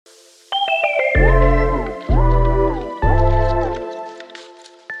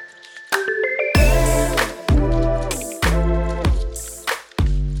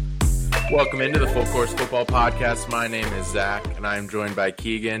welcome into the Full Course Football Podcast. My name is Zach, and I am joined by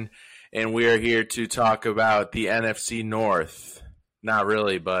Keegan, and we are here to talk about the NFC North. Not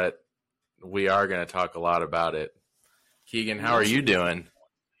really, but we are going to talk a lot about it. Keegan, how are you doing?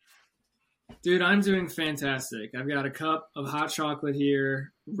 Dude, I'm doing fantastic. I've got a cup of hot chocolate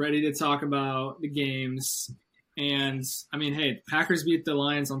here, ready to talk about the games. And, I mean, hey, the Packers beat the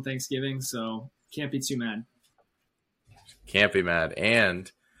Lions on Thanksgiving, so can't be too mad. Can't be mad.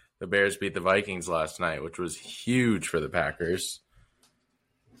 And the Bears beat the Vikings last night, which was huge for the Packers.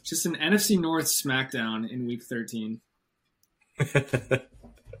 Just an NFC North smackdown in Week 13.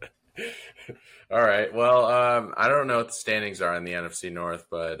 All right. Well, I don't know what the standings are in the NFC North,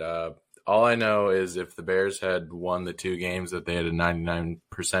 but all I know is if the Bears had won the two games that they had a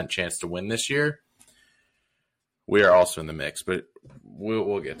 99% chance to win this year, we are also in the mix, but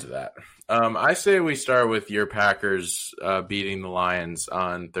we'll get to that. I say we start with your Packers beating the Lions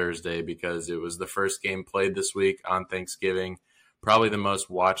on Thursday because it was the first game played this week on Thanksgiving, probably the most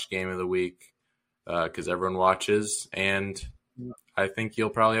watched game of the week because everyone watches, and I think you'll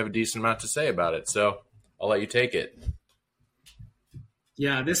probably have a decent amount to say about it. So I'll let you take it.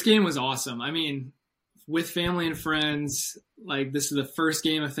 Yeah, this game was awesome. I mean, with family and friends, like this is the first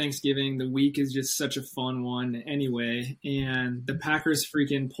game of Thanksgiving. The week is just such a fun one anyway, and the Packers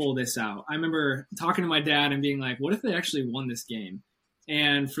freaking pull this out. I remember talking to my dad and being like, what if they actually won this game?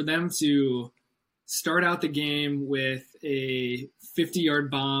 And for them to start out the game with a 50-yard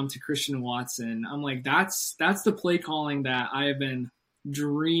bomb to Christian Watson, I'm like, that's the play calling that I have been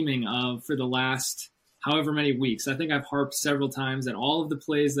dreaming of for the last however many weeks. I think I've harped several times that all of the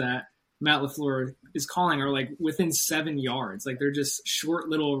plays that Matt LaFleur is calling are like within 7 yards. Like they're just short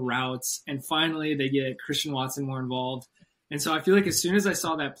little routes. And finally they get Christian Watson more involved. And so I feel like as soon as I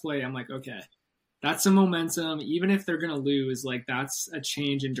saw that play, I'm like, okay, that's some momentum. Even if they're going to lose, like that's a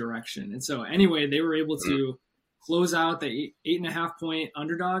change in direction. And so anyway, they were able to close out the 8.5 point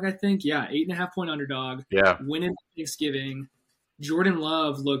underdog, I think. Yeah, 8.5 point underdog. Yeah. Winning Thanksgiving. Jordan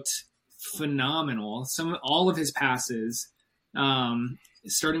Love looked phenomenal. All of his passes,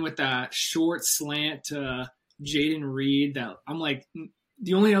 starting with that short slant to Jaden Reed, that I'm like,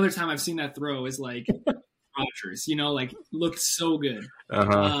 the only other time I've seen that throw is like Rodgers, like looked so good.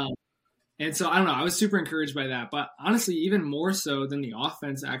 And so I don't know, I was super encouraged by that. But honestly, even more so than the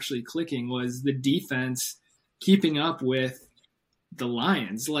offense actually clicking was the defense keeping up with the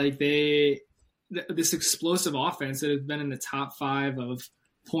Lions. Like this explosive offense that has been in the top 5 of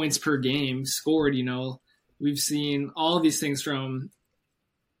points per game scored, we've seen all of these things from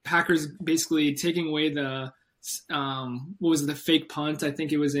Packers basically taking away the the fake punt? I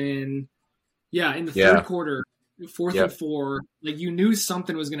think it was in the third quarter, 4th and 4. Like you knew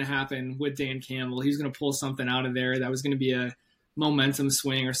something was going to happen with Dan Campbell. He was going to pull something out of there that was going to be a momentum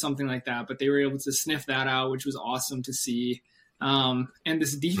swing or something like that. But they were able to sniff that out, which was awesome to see. And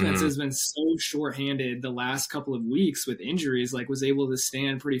this defense has been so shorthanded the last couple of weeks with injuries, like was able to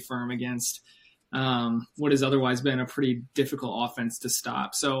stand pretty firm against what has otherwise been a pretty difficult offense to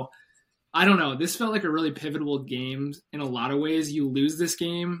stop. So I don't know. This felt like a really pivotal game in a lot of ways. You lose this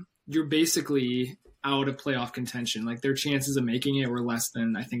game, you're basically out of playoff contention. Like their chances of making it were less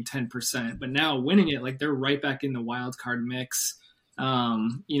than, I think, 10%. But now winning it, like they're right back in the wild card mix,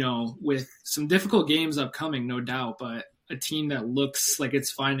 with some difficult games upcoming, no doubt, but a team that looks like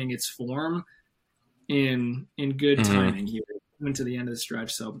it's finding its form in good timing here into the end of the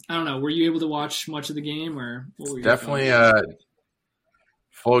stretch. So I don't know. Were you able to watch much of the game, or what were your definitely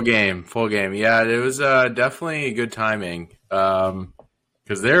full game? Yeah, it was definitely good timing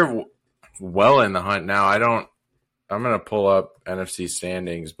because they're well in the hunt now. I'm gonna pull up NFC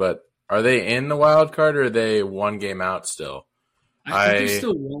standings, but are they in the wild card or are they one game out still? I think they're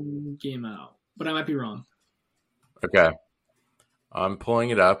still one game out, but I might be wrong. Okay. I'm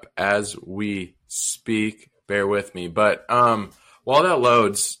pulling it up as we speak. Bear with me. But while that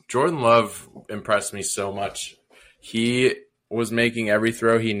loads, Jordan Love impressed me so much. He was making every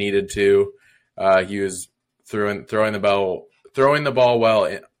throw he needed to. He was throwing the ball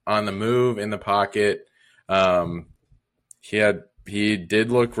well on the move, in the pocket. He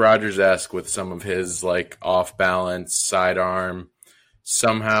did look Rodgers-esque with some of his like off-balance sidearm.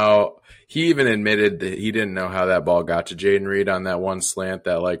 Somehow he even admitted that he didn't know how that ball got to Jaden Reed on that one slant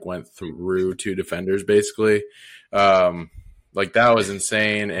that like went through 2 defenders basically. Like that was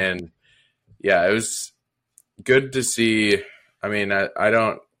insane. And yeah, it was good to see. I mean, I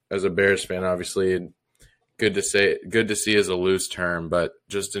don't, as a Bears fan, obviously good to see is a loose term, but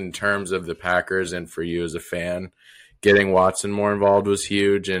just in terms of the Packers and for you as a fan, getting Watson more involved was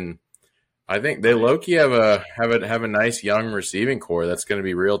huge. And I think they low-key have a nice young receiving core that's going to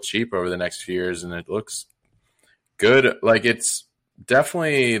be real cheap over the next few years, and it looks good. Like, it's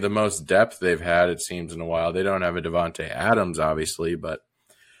definitely the most depth they've had, it seems, in a while. They don't have a Devontae Adams, obviously, but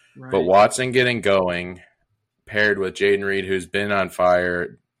Watson getting going, paired with Jaden Reed, who's been on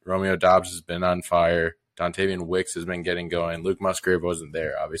fire. Romeo Dobbs has been on fire. Dontavian Wicks has been getting going. Luke Musgrave wasn't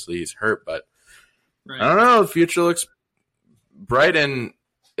there. Obviously, he's hurt, but I don't know. The future looks bright, and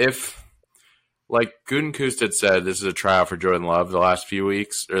if, like Gutekunst had said, this is a trial for Jordan Love the last few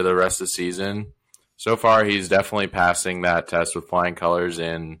weeks or the rest of the season. So far, he's definitely passing that test with flying colors,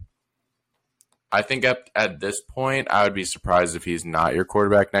 and I think at this point, I would be surprised if he's not your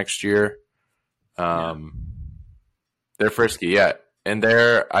quarterback next year. They're frisky, yeah. And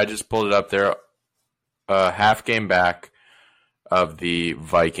I just pulled it up. They're a half game back of the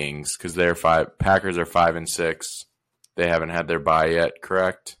Vikings because Packers are 5-6. They haven't had their bye yet,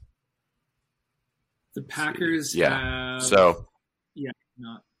 correct? The Packers have... So... Yeah,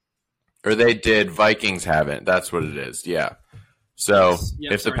 not. Or they did. Vikings haven't. That's what it is. Yeah. So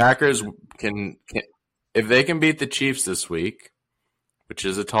if the Packers if they can beat the Chiefs this week, which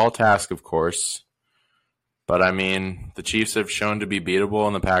is a tall task, of course, but I mean, the Chiefs have shown to be beatable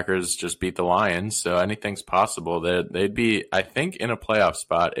and the Packers just beat the Lions, so anything's possible. They'd be, I think, in a playoff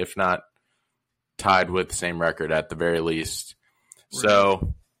spot, if not tied with the same record at the very least. Right.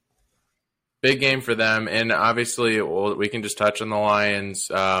 So big game for them, and obviously we can just touch on the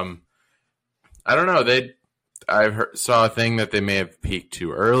Lions. I don't know. Saw a thing that they may have peaked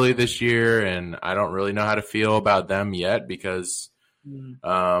too early this year, and I don't really know how to feel about them yet because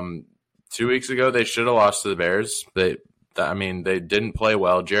 2 weeks ago they should have lost to the Bears. They didn't play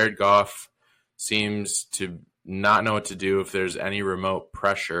well. Jared Goff seems to not know what to do if there's any remote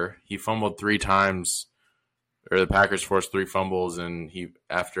pressure. He fumbled 3 times, or the Packers forced 3 fumbles, and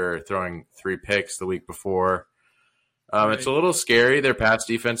after throwing 3 picks the week before. It's a little scary. Their pass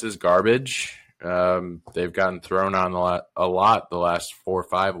defense is garbage. They've gotten thrown on a lot the last 4 or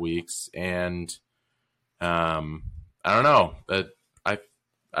 5 weeks, and I don't know.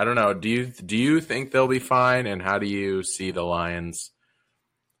 I don't know. Do you think they'll be fine? And how do you see the Lions?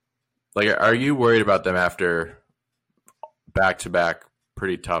 Like, are you worried about them after back-to-back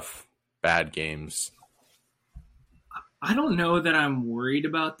pretty tough bad games? I don't know that I'm worried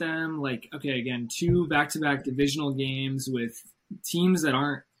about them. Like, okay, again, 2 back-to-back divisional games with teams that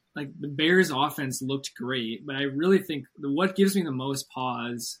aren't, like, the Bears offense looked great, but I really think what gives me the most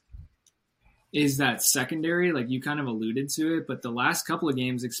pause is that secondary. Like, you kind of alluded to it, but the last couple of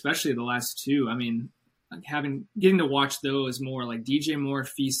games, especially the last 2, I mean, like getting to watch those more, like DJ Moore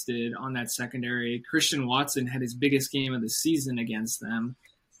feasted on that secondary. Christian Watson had his biggest game of the season against them.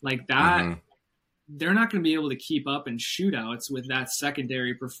 Like that, they're not going to be able to keep up in shootouts with that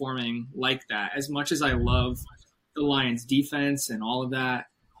secondary performing like that. As much as I love the Lions defense and all of that.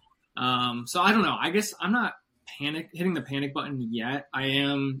 So I don't know. I guess I'm not hitting the panic button yet. I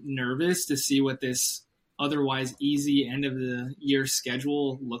am nervous to see what this otherwise easy end of the year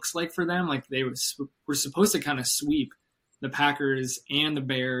schedule looks like for them. Like they were supposed to kind of sweep the Packers and the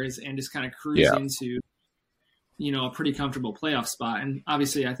Bears and just kind of cruise into, a pretty comfortable playoff spot. And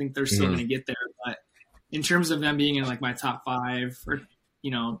obviously I think they're still going to get there, but in terms of them being in like my top 5 or,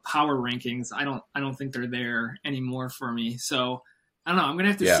 power rankings, I don't think they're there anymore for me. So I don't know. I'm going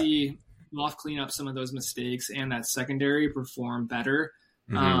to have to see Goff clean up some of those mistakes and that secondary perform better.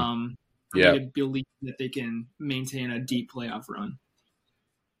 For me to believe that they can maintain a deep playoff run.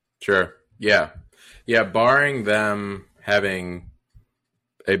 Sure. Yeah. Yeah. Barring them having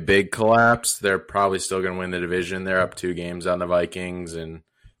a big collapse, they're probably still going to win the division. They're up 2 games on the Vikings and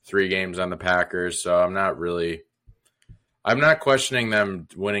 3 games on the Packers. So I'm not questioning them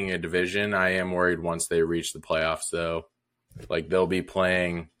winning a division. I am worried once they reach the playoffs, though. Like, they'll be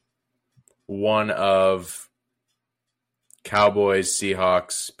playing one of Cowboys,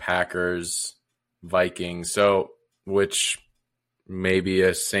 Seahawks, Packers, Vikings. So, which maybe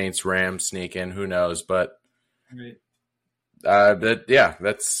a Saints Rams sneak in, who knows? But it's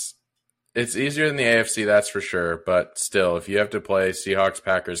easier than the AFC, that's for sure. But still, if you have to play Seahawks,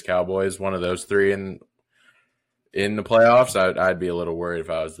 Packers, Cowboys, one of those 3 in the playoffs, I'd be a little worried if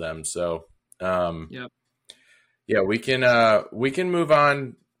I was them. So, yeah, we can move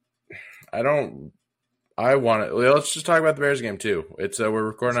on. Let's just talk about the Bears game too. We're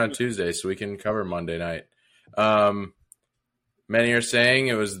recording on Tuesday, so we can cover Monday night. Many are saying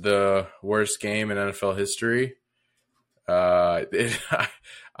it was the worst game in NFL history. I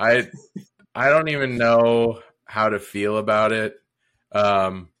don't even know how to feel about it.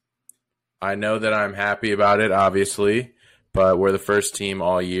 I know that I'm happy about it, obviously, but we're the first team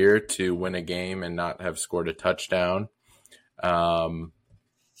all year to win a game and not have scored a touchdown.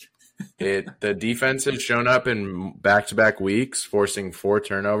 The defense has shown up in back-to-back weeks, forcing 4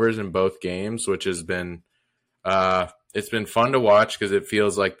 turnovers in both games, which has been it's been fun to watch because it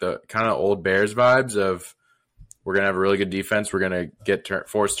feels like the kind of old Bears vibes of we're going to have a really good defense, we're going to get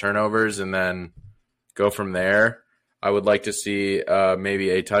force turnovers, and then go from there. I would like to see maybe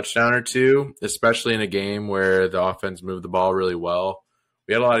a touchdown or two, especially in a game where the offense moved the ball really well.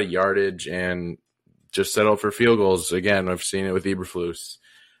 We had a lot of yardage and just settled for field goals. Again, I've seen it with Eberflus.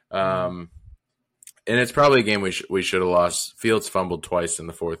 And it's probably a game we should have lost. Fields fumbled twice in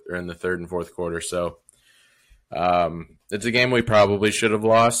the third and fourth quarter, so it's a game we probably should have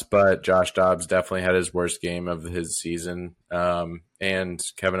lost. But Josh Dobbs definitely had his worst game of his season, and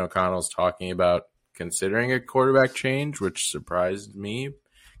Kevin O'Connell's talking about considering a quarterback change, which surprised me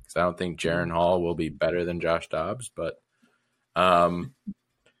because I don't think Jaron Hall will be better than Josh Dobbs, but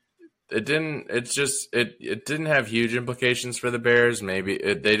it didn't have huge implications for the Bears. Maybe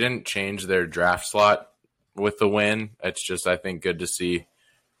they didn't change their draft slot with the win. It's just, I think, good to see.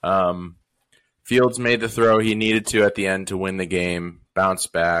 Fields made the throw he needed to at the end to win the game, bounce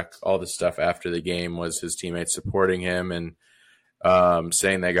back. All the stuff after the game was his teammates supporting him and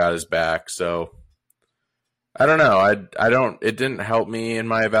saying they got his back. So I don't know. It didn't help me in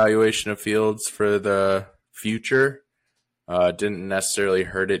my evaluation of Fields for the future. Didn't necessarily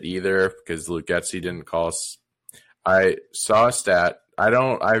hurt it either because Luke Getsy didn't call us. I saw a stat.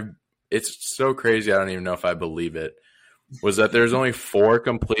 It's so crazy. I don't even know if I believe it. Was that there's only 4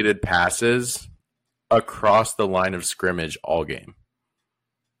 completed passes across the line of scrimmage all game.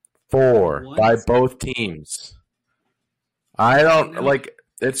 4 What? by both teams. I don't like.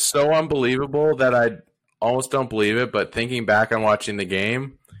 It's so unbelievable that I almost don't believe it. But thinking back on watching the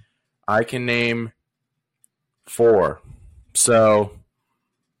game, I can name 4. So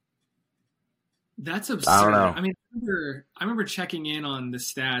that's absurd. I don't know. I mean, I remember checking in on the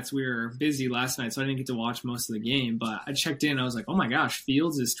stats. We were busy last night, so I didn't get to watch most of the game. But I checked in. I was like, oh my gosh,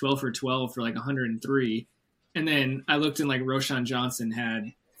 Fields is 12 for 12 for like 103. And then I looked and like Roshan Johnson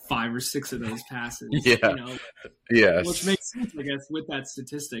had 5 or 6 of those passes. Yeah. Yes. Which makes sense, I guess, with that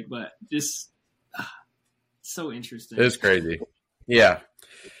statistic. But just so interesting. It's crazy. Yeah.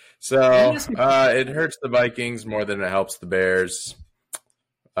 So it hurts the Vikings more than it helps the Bears.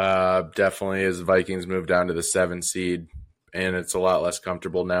 Definitely as the Vikings move down to the 7 seed, and it's a lot less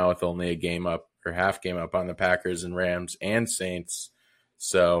comfortable now with only a game up or half game up on the Packers and Rams and Saints.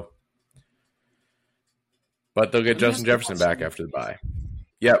 So, but they'll get Justin Jefferson back after the bye.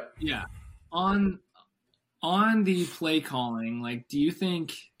 Yep. Yeah. On the play calling, like, do you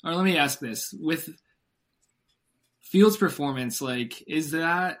think, or let me ask this, with Fields' performance, like, is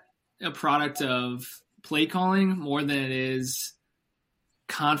that a product of play calling more than it is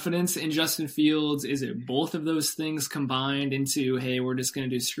confidence in Justin Fields? Is it both of those things combined into, hey, we're just going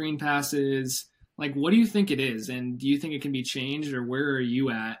to do screen passes? Like, what do you think it is? And do you think it can be changed, or where are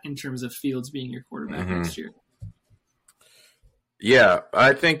you at in terms of Fields being your quarterback next year? Yeah,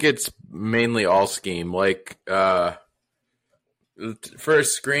 I think it's mainly all scheme. Like, for a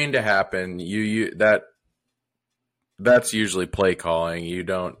screen to happen, that's usually play calling. You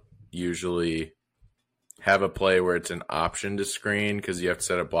don't usually have a play where it's an option to screen because you have to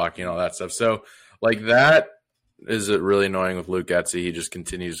set up blocking and all that stuff. So, like, that is really annoying with Luke Getsy. He just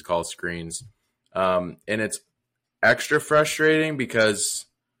continues to call screens. And it's extra frustrating because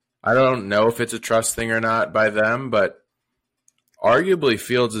I don't know if it's a trust thing or not by them, but arguably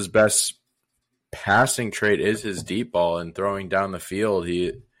Fields' best passing trait is his deep ball and throwing down the field.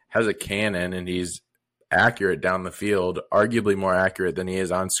 He has a cannon and he's accurate down the field, arguably more accurate than he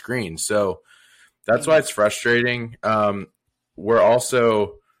is on screen. So that's why it's frustrating. We're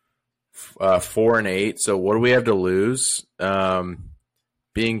also 4-8. So what do we have to lose?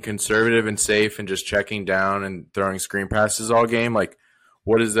 Being conservative and safe and just checking down and throwing screen passes all game. Like,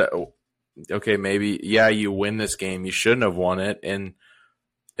 what is that? Okay, maybe, yeah, you win this game. You shouldn't have won it. And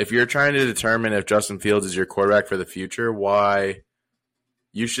if you're trying to determine if Justin Fields is your quarterback for the future, why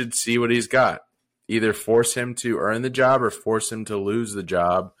you should see what he's got. Either force him to earn the job or force him to lose the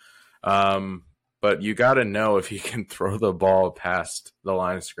job. But you got to know if he can throw the ball past the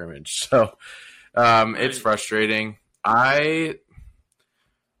line of scrimmage. So it's frustrating. I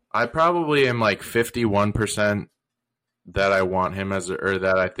probably am like 51% that I want him or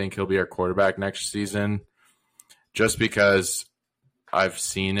that I think he'll be our quarterback next season, just because I've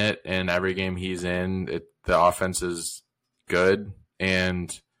seen it in every game he's in. The offense is good,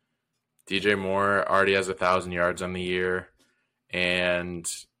 and DJ Moore already has 1,000 yards on the year. And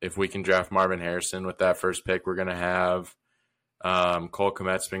if we can draft Marvin Harrison with that first pick we're going to have, Cole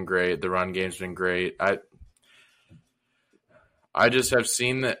Kmet's been great. The run game's been great. I just have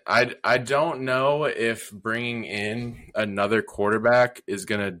seen that. I don't know if bringing in another quarterback is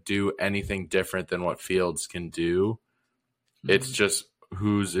going to do anything different than what Fields can do. It's just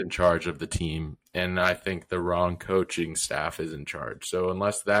who's in charge of the team, and I think the wrong coaching staff is in charge. So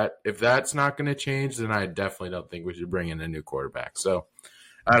if that's not going to change, then I definitely don't think we should bring in a new quarterback. So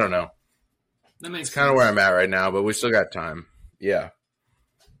I don't know. That makes It's kind of where I'm at right now, but we still got time. Yeah.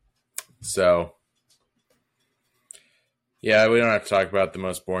 So, yeah, we don't have to talk about the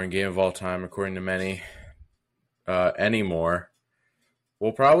most boring game of all time, according to many, anymore.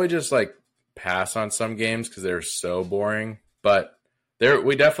 We'll probably just pass on some games because they're so boring. But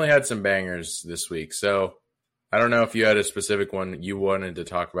we definitely had some bangers this week. So I don't know if you had a specific one you wanted to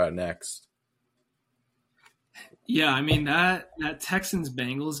talk about next. Yeah, I mean, that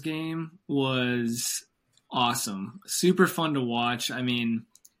Texans-Bengals game was awesome. Super fun to watch. I mean,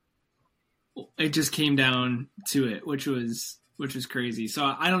 it just came down to it, which was crazy. So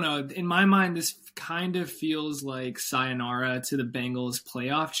I don't know. In my mind, this kind of feels like sayonara to the Bengals'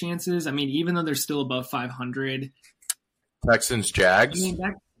 playoff chances. I mean, even though they're still above 500. Texans-Jags?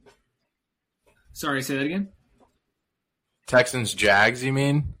 Sorry, say that again? Texans-Jags, you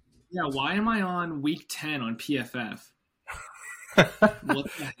mean? Yeah, why am I on week 10 on PFF?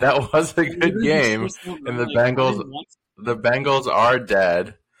 That was a good game, and the Bengals are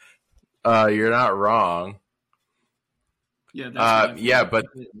dead. You're not wrong. Yeah,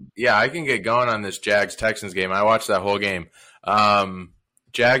 I can get going on this Jags-Texans game. I watched that whole game.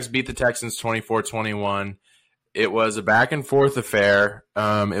 Jags beat the Texans 24-21. It was a back-and-forth affair.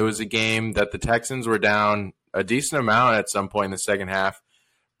 It was a game that the Texans were down a decent amount at some point in the second half.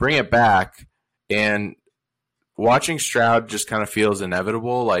 Bring it back, and watching Stroud just kind of feels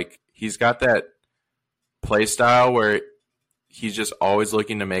inevitable. Like, he's got that play style where he's just always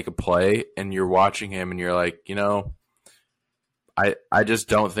looking to make a play, and you're watching him, and you're like, I just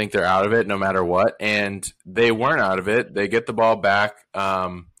don't think they're out of it no matter what. And they weren't out of it. They get the ball back,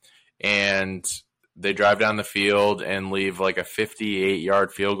 and they drive down the field and leave a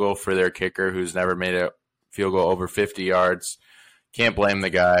 58-yard field goal for their kicker who's never made a field goal over 50 yards. Can't blame the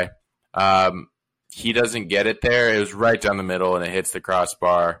guy. He doesn't get it there. It was right down the middle, and it hits the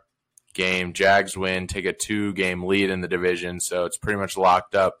crossbar. Game. Jags win, take a 2-game lead in the division, so it's pretty much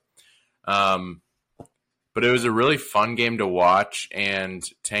locked up. But it was a really fun game to watch, and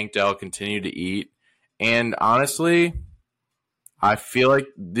Tank Dell continued to eat. And honestly, I feel like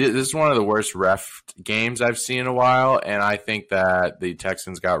this is one of the worst ref games I've seen in a while, and I think that the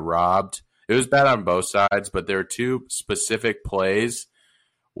Texans got robbed. It was bad on both sides, but there are two specific plays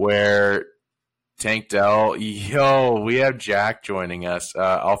where Tank Dell, we have Jack joining us.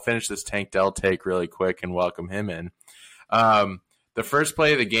 I'll finish this Tank Dell take really quick and welcome him in. The first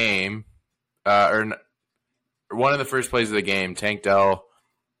play of the game, or one of the first plays of the game, Tank Dell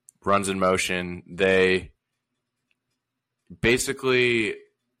runs in motion. They basically,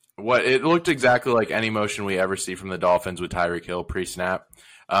 it looked exactly like any motion we ever see from the Dolphins with Tyreek Hill pre-snap.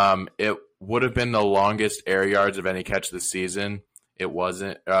 It would have been the longest air yards of any catch this season. It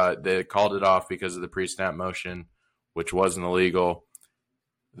wasn't. They called it off because of the pre-snap motion, which wasn't illegal.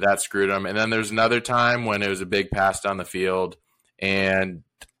 That screwed them. And then there's another time when it was a big pass down the field, and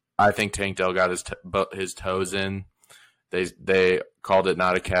I think Tank Dell got his toes in. They called it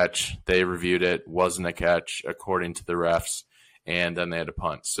not a catch. They reviewed it, wasn't a catch according to the refs, and then they had to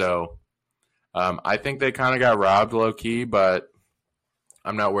punt. So I think they kind of got robbed low-key, but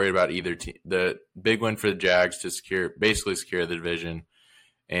I'm not worried about either team. The big win for the Jags to basically secure the division,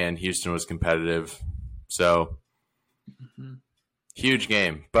 and Houston was competitive. So, huge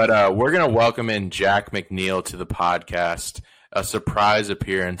game. But we're going to welcome in Jack McNeil to the podcast, a surprise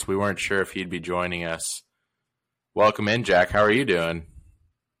appearance. We weren't sure if he'd be joining us. Welcome in, Jack. How are you doing?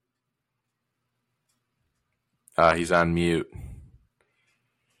 He's on mute.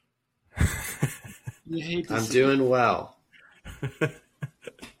 I'm doing well.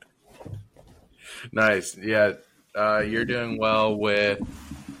 Nice. Yeah. You're doing well with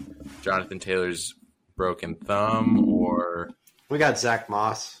Jonathan Taylor's broken thumb, or we got Zach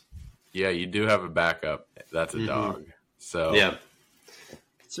Moss. Yeah, you do have a backup. That's a dog. So yeah.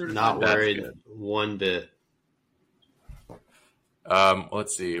 Not worried one bit.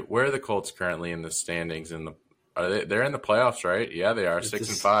 Let's see. Where are the Colts currently in the standings? They're in the playoffs, right? Yeah, they are.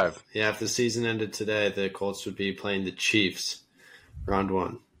 6-5. Yeah, if the season ended today, the Colts would be playing the Chiefs round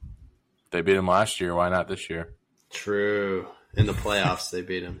 1. They beat them last year. Why not this year? True. In the playoffs, they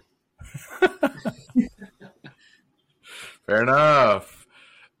beat them. Fair enough.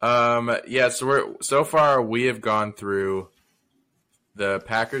 So far we have gone through the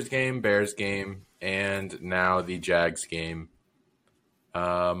Packers game, Bears game, and now the Jags game.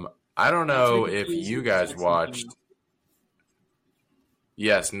 I don't know if you guys watched.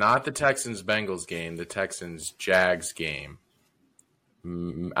 Yes, not the Texans-Bengals game, the Texans-Jags game.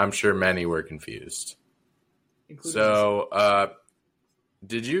 I'm sure many were confused. So,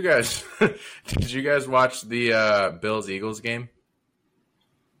 did you guys watch the Bills-Eagles game?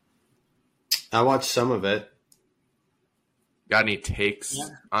 I watched some of it. Got any takes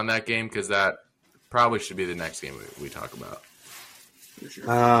on that game? Because that probably should be the next game we talk about. For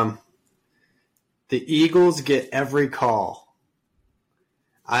sure. The Eagles get every call.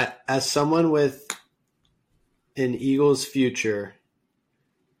 As someone with an Eagles future,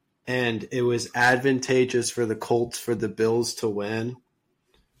 and it was advantageous for the Colts for the Bills to win,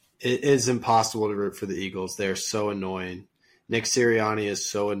 it is impossible to root for the Eagles. They're so annoying. Nick Sirianni is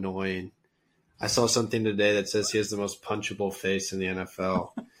so annoying. I saw something today that says he has the most punchable face in the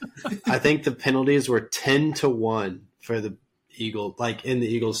NFL. I think the penalties were 10-1 for the Eagles, like in the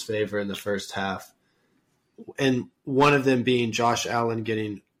Eagles' favor in the first half. And one of them being Josh Allen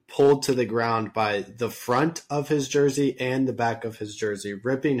getting pulled to the ground by the front of his jersey and the back of his jersey,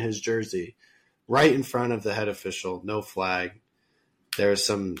 ripping his jersey right in front of the head official. No flag. There are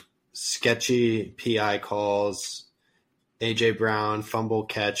some sketchy PI calls. A.J. Brown, fumble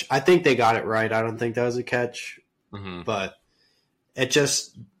catch. I think they got it right. I don't think that was a catch. Mm-hmm. But it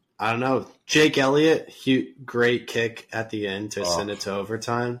just, I don't know. Jake Elliott, great kick at the end to send it to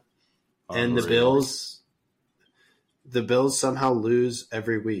overtime. And the Bills somehow lose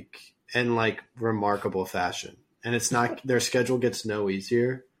every week in like remarkable fashion. And it's not, their schedule gets no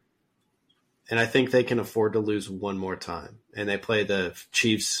easier. And I think they can afford to lose one more time. And they play the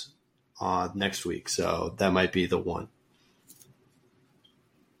Chiefs next week. So that might be the one.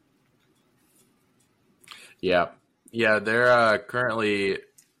 Yeah. Yeah, they're currently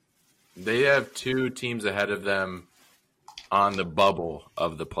 – they have two teams ahead of them on the bubble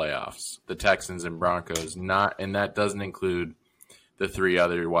of the playoffs, the Texans and Broncos. And that doesn't include the three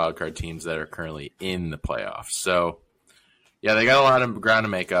other wildcard teams that are currently in the playoffs. So, yeah, they got a lot of ground to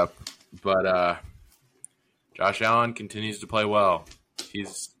make up. But Josh Allen continues to play well.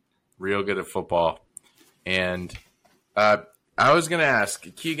 He's real good at football. And I was going to ask,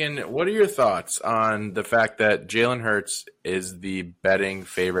 Keegan, what are your thoughts on the fact that Jalen Hurts is the betting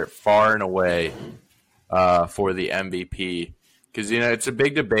favorite far and away for the MVP? Because, it's a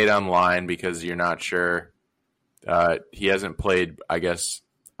big debate online because you're not sure. He hasn't played, I guess,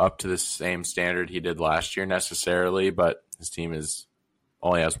 up to the same standard he did last year necessarily, but his team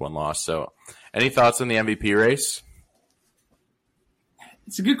only has one loss. So any thoughts on the MVP race?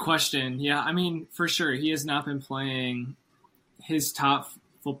 It's a good question. Yeah, I mean, for sure, he has not been playing his top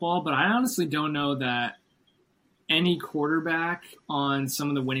football, but I honestly don't know that any quarterback on some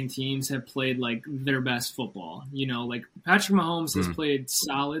of the winning teams have played like their best football. Like Patrick Mahomes has played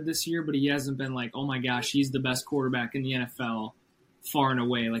solid this year, but he hasn't been like, oh my gosh, he's the best quarterback in the NFL far and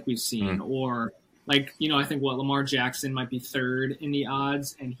away like we've seen. Or like, I think Lamar Jackson might be third in the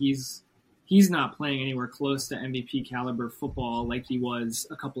odds, and he's not playing anywhere close to MVP caliber football like he was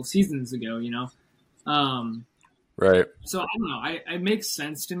a couple seasons ago, Right. So I don't know. It makes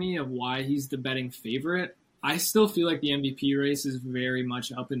sense to me of why he's the betting favorite. I still feel like the MVP race is very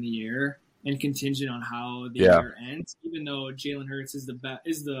much up in the air and contingent on how the year ends. Even though Jalen Hurts is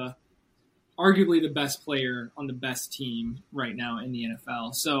arguably the best player on the best team right now in the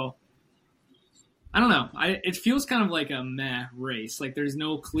NFL. So I don't know. It feels kind of like a meh race. Like there's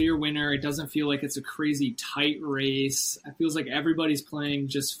no clear winner. It doesn't feel like it's a crazy tight race. It feels like everybody's playing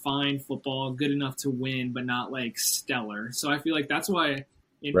just fine football, good enough to win, but not like stellar. So I feel like that's why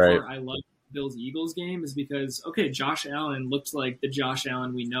in part I love Bills-Eagles game is because, okay, Josh Allen looked like the Josh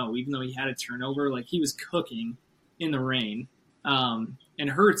Allen we know, even though he had a turnover. Like he was cooking in the rain. And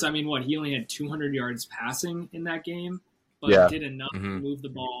Hurts, I mean, he only had 200 yards passing in that game, but did enough to move the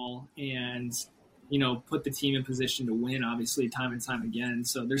ball and – put the team in position to win, obviously, time and time again.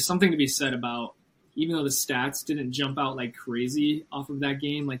 So there's something to be said about, even though the stats didn't jump out like crazy off of that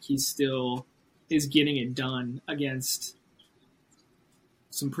game, like he still is getting it done against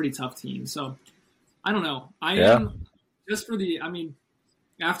some pretty tough teams. So I don't know.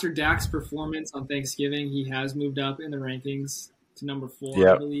 After Dak's performance on Thanksgiving, he has moved up in the rankings to number 4,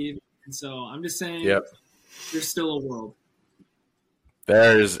 I believe. And so I'm just saying there's still a world.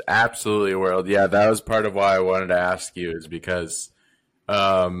 There's absolutely a world. Yeah, that was part of why I wanted to ask you is because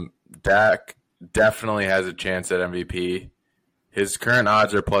Dak definitely has a chance at MVP. His current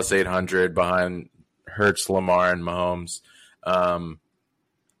odds are plus 800 behind Hurts, Lamar, and Mahomes.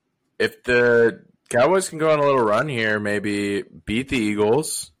 If the Cowboys can go on a little run here, maybe beat the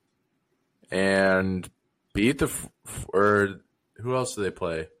Eagles and beat the or who else do they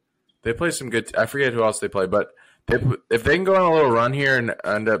play? They play some good. I forget who else they play, but if they can go on a little run here and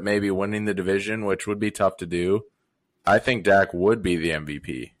end up maybe winning the division, which would be tough to do, I think Dak would be the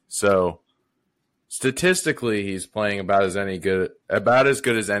MVP. So statistically, he's playing about as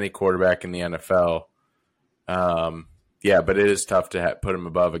good as any quarterback in the NFL. Yeah, but it is tough to put him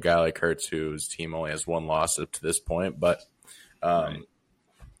above a guy like Hurts, whose team only has one loss up to this point. But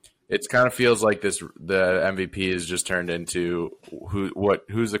it kind of feels like the MVP is just turned into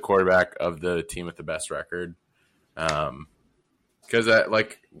who's the quarterback of the team with the best record. Because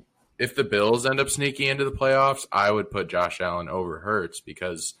if the Bills end up sneaking into the playoffs, I would put Josh Allen over Hurts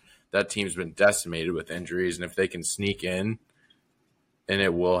because that team's been decimated with injuries, and if they can sneak in, and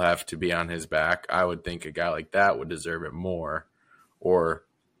it will have to be on his back, I would think a guy like that would deserve it more. Or,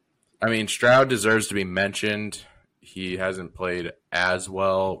 I mean, Stroud deserves to be mentioned. He hasn't played as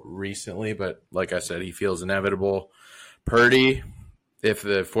well recently, but like I said, he feels inevitable. Purdy, if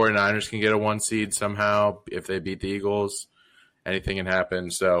the 49ers can get a 1 seed somehow, if they beat the Eagles, anything can happen.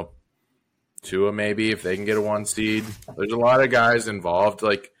 So, Tua maybe, if they can get a 1 seed. There's a lot of guys involved.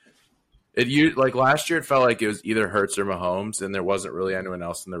 Like last year, it felt like it was either Hurts or Mahomes, and there wasn't really anyone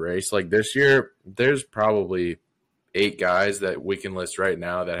else in the race. Like this year, there's probably 8 guys that we can list right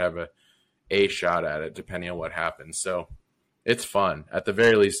now that have a shot at it, depending on what happens. So it's fun. At the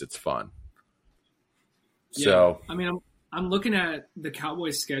very least, it's fun. Yeah. So I mean, I'm looking at the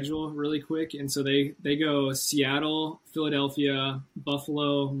Cowboys' schedule really quick, and so they go Seattle, Philadelphia,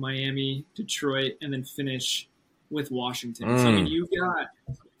 Buffalo, Miami, Detroit, and then finish with Washington. So I mean, you've got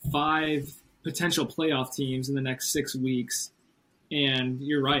 5 potential playoff teams in the next 6 weeks. And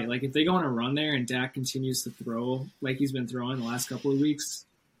you're right. Like, if they go on a run there and Dak continues to throw like he's been throwing the last couple of weeks,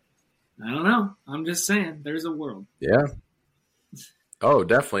 I don't know. I'm just saying, there's a world. Yeah. Oh,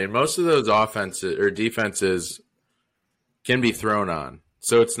 definitely. And most of those offenses or defenses can be thrown on.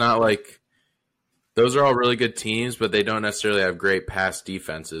 So it's not like those are all really good teams, but they don't necessarily have great pass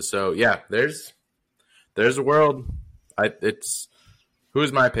defenses. So, yeah, there's a world.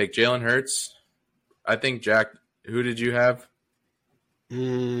 Who's my pick? Jalen Hurts? I think Jack. Who did you have?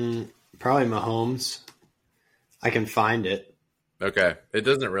 Probably Mahomes. I can find it. Okay. It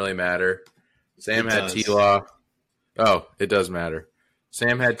doesn't really matter. Sam had T-Law. Oh, it does matter.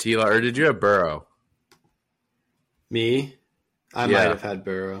 Sam had T-Law. Or did you have Burrow? Me? I might have had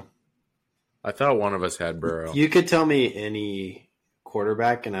Burrow. I thought one of us had Burrow. You could tell me any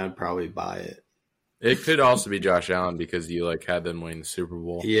quarterback, and I'd probably buy it. It could also be Josh Allen because you had them win the Super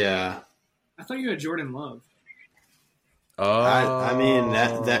Bowl. Yeah. I thought you had Jordan Love. Oh, I mean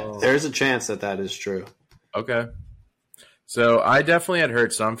that there's a chance that is true. Okay. So I definitely had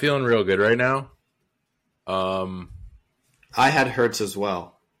Hurts, so I'm feeling real good right now. I had Hurts as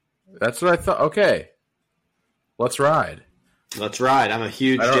well. That's what I thought. Okay. Let's ride. Let's ride. I'm a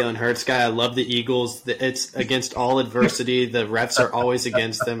huge Jalen Hurts guy. I love the Eagles. It's against all adversity. The refs are always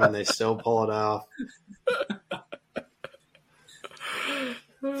against them, and they still pull it off.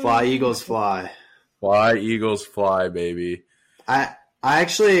 Fly, Eagles, fly. Fly, Eagles, fly, baby. I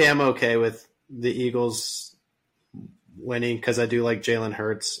actually am okay with the Eagles winning because I do like Jalen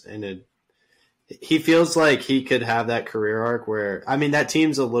Hurts, and he feels like he could have that career arc where, I mean, that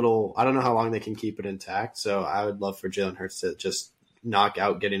team's a little, I don't know how long they can keep it intact. So I would love for Jalen Hurts to just knock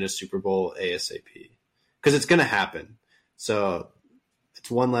out getting a Super Bowl ASAP because it's going to happen. So it's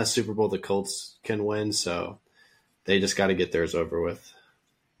one less Super Bowl the Colts can win. So they just got to get theirs over with.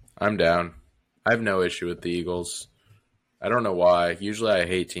 I'm down. I have no issue with the Eagles. I don't know why. Usually I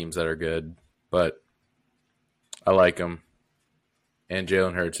hate teams that are good, but I like them. And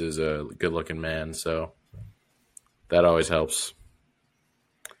Jalen Hurts is a good-looking man, so that always helps.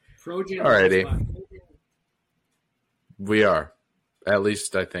 Alrighty. We are. At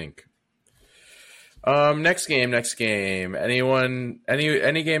least I think. Next game.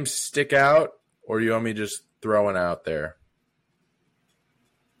 Any games stick out, or do you want me just throwing out there?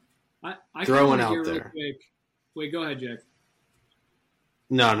 I throwing out there. Really quick. Wait, go ahead, Jack.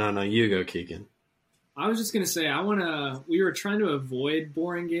 No. You go, Keegan. I was just going to say, we were trying to avoid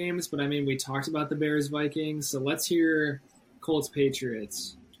boring games, but I mean, we talked about the Bears-Vikings, so let's hear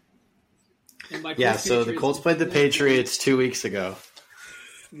Colts-Patriots. So the Colts played the Patriots 2 weeks ago.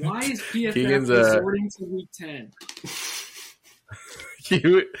 Why is PFF resorting to Week 10?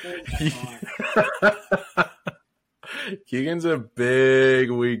 Keegan's a big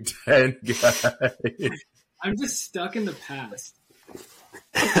Week 10 guy. I'm just stuck in the past.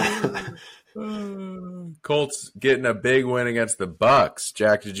 Colts getting a big win against the Bucks.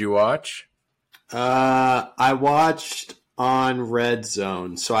 Jack, did you watch? I watched on Red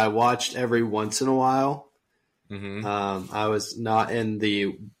Zone, so I watched every once in a while. Mm-hmm. I was not in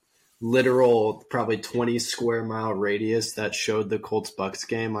the literal probably 20 square mile radius that showed the Colts-Bucks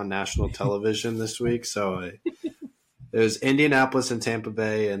game on national television this week. So it was Indianapolis and Tampa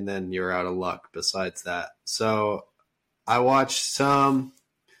Bay, and then you're out of luck besides that. So I watched some.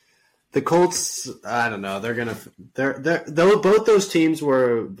 The Colts, I don't know. They're both those teams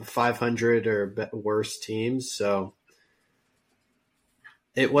were 500 or worse teams, so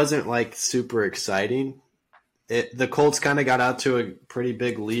it wasn't like super exciting. The Colts kind of got out to a pretty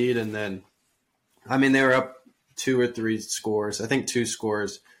big lead, and then, I mean, they were up 2 or 3 scores. I think 2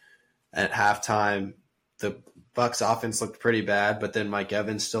 scores at halftime. The Bucks offense looked pretty bad, but then Mike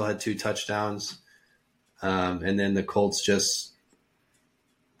Evans still had 2 touchdowns, and then the Colts just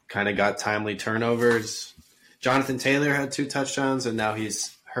kind of got timely turnovers. Jonathan Taylor had 2 touchdowns, and now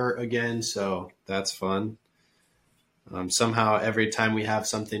he's hurt again, so that's fun. Somehow every time we have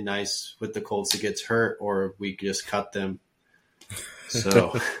something nice with the Colts, it gets hurt or we just cut them.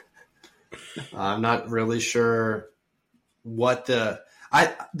 So I'm not really sure what the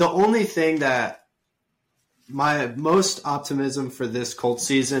only thing that my most optimism for this Colts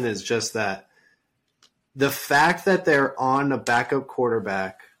season is just that the fact that they're on a backup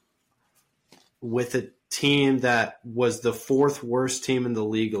quarterback with a team that was the 4th worst team in the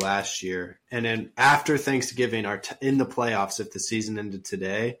league last year, and then after Thanksgiving are in the playoffs if the season ended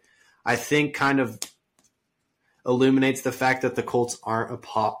today, I think kind of illuminates the fact that the Colts aren't a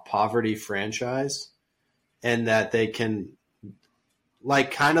poverty franchise and that they can,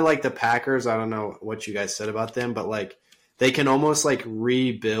 like, kind of like the Packers. I don't know what you guys said about them, but like they can almost like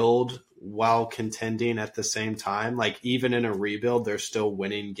rebuild while contending at the same time. Like even in a rebuild, they're still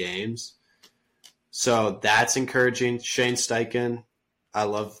winning games. So that's encouraging. Shane Steichen, I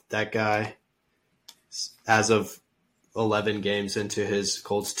love that guy. As of 11 games into his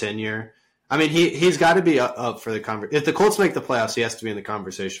Colts tenure, I mean, he's got to be up for the conversation. If the Colts make the playoffs, he has to be in the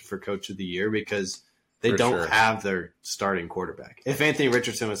conversation for Coach of the Year because they don't have their starting quarterback. If Anthony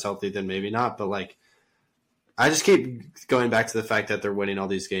Richardson was healthy, then maybe not. But like, I just keep going back to the fact that they're winning all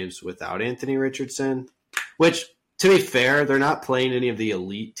these games without Anthony Richardson, which, to be fair, they're not playing any of the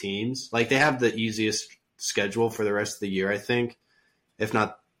elite teams. Like, they have the easiest schedule for the rest of the year, I think. If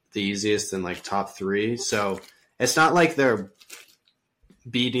not the easiest, then like top 3. So it's not like they're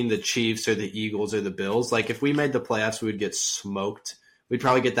beating the Chiefs or the Eagles or the Bills. Like, if we made the playoffs, we would get smoked. We'd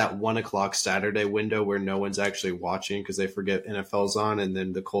probably get that 1 o'clock Saturday window where no one's actually watching because they forget NFL's on, and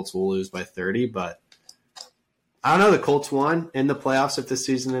then the Colts will lose by 30. But I don't know. The Colts won in the playoffs if the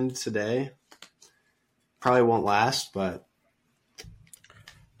season ended today. Probably won't last, but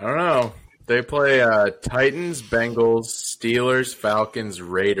I don't know. They play Titans, Bengals, Steelers, Falcons,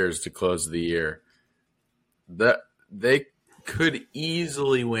 Raiders to close the year. They could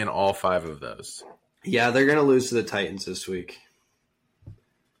easily win all 5 of those. Yeah, they're going to lose to the Titans this week.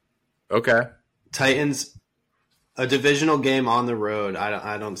 Okay. Titans, a divisional game on the road.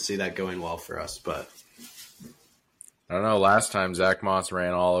 I don't see that going well for us, but I don't know. Last time Zach Moss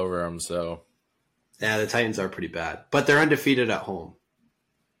ran all over them, so. Yeah, the Titans are pretty bad, but they're undefeated at home.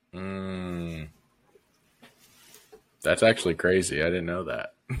 That's actually crazy. I didn't know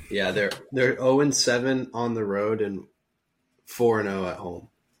that. Yeah, they're 0-7 on the road and 4-0 at home.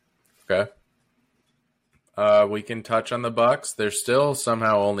 Okay. We can touch on the Bucks. They're still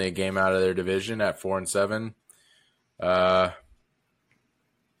somehow only a game out of their division at 4-7.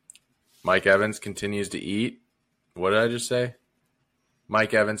 Mike Evans continues to eat. What did I just say?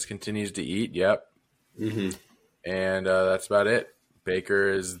 Mike Evans continues to eat. Yep. Mm-hmm. And that's about it. Baker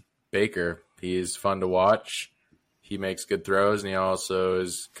is Baker. He is fun to watch. He makes good throws, and he also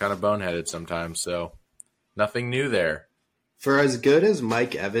is kind of boneheaded sometimes. So nothing new there. For as good as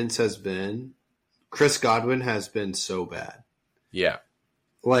Mike Evans has been, Chris Godwin has been so bad. Yeah.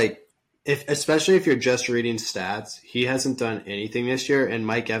 Like, especially if you're just reading stats, he hasn't done anything this year, and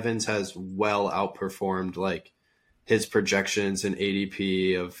Mike Evans has well outperformed like his projections and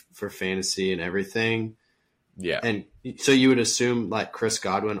ADP for fantasy and everything. Yeah. And so you would assume like Chris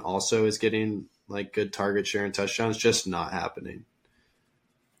Godwin also is getting like good target share and touchdowns, just not happening.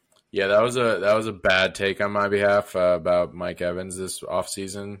 Yeah, that was a bad take on my behalf about Mike Evans this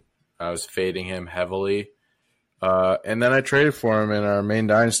offseason. I was fading him heavily. And then I traded for him in our main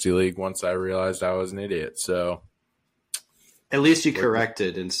dynasty league once I realized I was an idiot. So at least you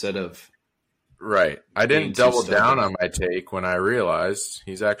corrected instead of right. I didn't double down on my take when I realized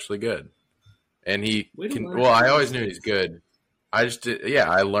he's actually good. And he can, well, I always knew he's good. I just did, yeah,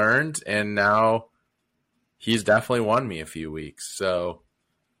 I learned, and now he's definitely won me a few weeks. So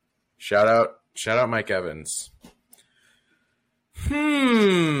shout out Shout out Mike Evans.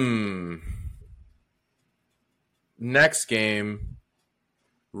 Next game,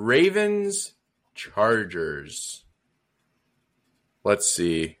 Ravens Chargers. Let's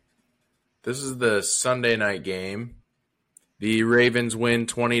see. This is the Sunday night game. The Ravens win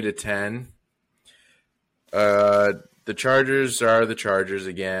 20-10. The Chargers are the Chargers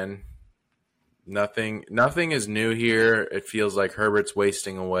again. Nothing is new here. It feels like Herbert's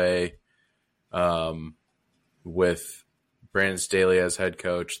wasting away with Brandon Staley as head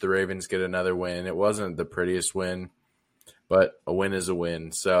coach. The Ravens get another win. It wasn't the prettiest win, but a win is a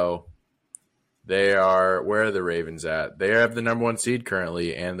win. So where are the Ravens at? They have the number 1 seed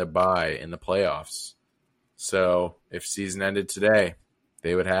currently and the bye in the playoffs. So if season ended today,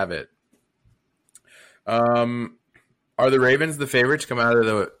 they would have it. Are the Ravens the favorites to come out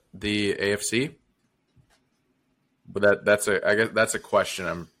of the AFC? But I guess that's a question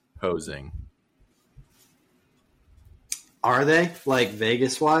I'm posing. Are they, like,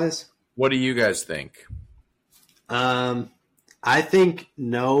 Vegas-wise? What do you guys think? I think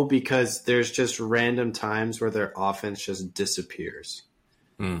no, because there's just random times where their offense just disappears.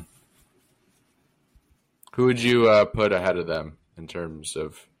 Who would you put ahead of them in terms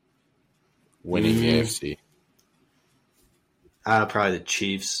of winning the AFC? Probably the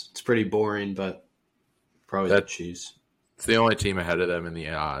Chiefs. It's pretty boring, but probably the Chiefs. It's the only team ahead of them in the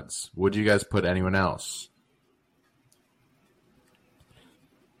odds. Would you guys put anyone else?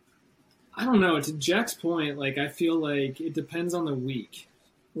 I don't know. To Jack's point, like, I feel like it depends on the week.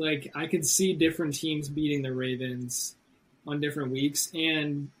 Like, I could see different teams beating the Ravens on different weeks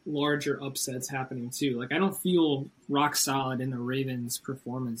and larger upsets happening too. Like, I don't feel rock solid in the Ravens'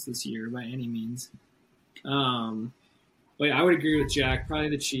 performance this year by any means. But I would agree with Jack. Probably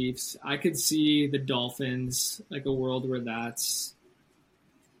the Chiefs. I could see the Dolphins, like a world where that's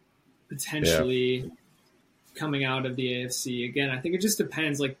potentially coming out of the AFC. Again, I think it just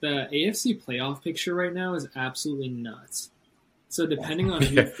depends. Like, the AFC playoff picture right now is absolutely nuts. So depending on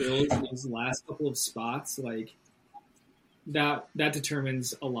who fills those last couple of spots, like, that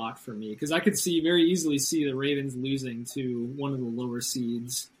determines a lot for me. Because I could very easily see the Ravens losing to one of the lower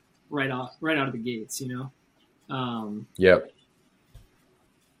seeds right out of the gates, you know? Yep.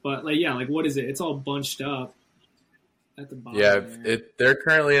 But, like, what is it? It's all bunched up at the bottom. Yeah, they're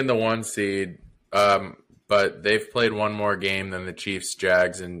currently in the 1 seed, but they've played one more game than the Chiefs,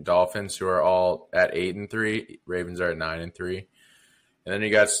 Jags, and Dolphins, who are all at 8-3. Ravens are at 9-3. And then you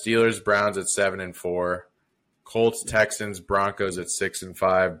got Steelers, Browns at 7-4. Colts, Texans, Broncos at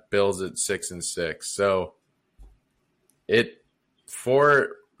 6-5. Bills at 6-6. So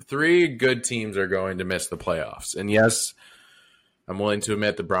three good teams are going to miss the playoffs. And yes, I'm willing to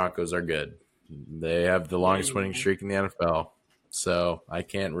admit the Broncos are good. They have the longest winning streak in the NFL. So I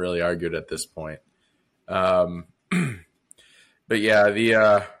can't really argue it at this point. But yeah,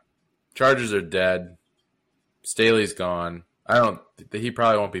 the Chargers are dead. Staley's gone. He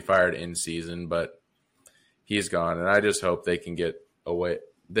probably won't be fired in season, but he's gone. And I just hope they can get away.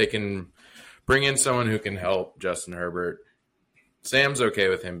 They can bring in someone who can help Justin Herbert. Sam's okay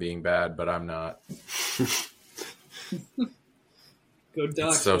with him being bad, but I'm not. Go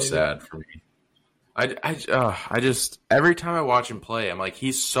Ducks. It's so sad for me. I just every time I watch him play, I'm like,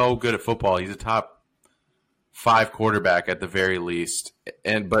 he's so good at football. He's a top 5 quarterback at the very least,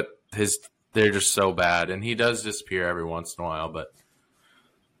 but they're just so bad, and he does disappear every once in a while. But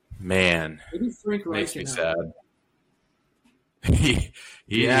man, it makes me sad. He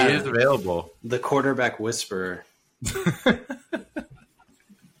is available. The quarterback whisperer.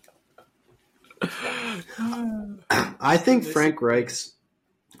 I think Frank Reich's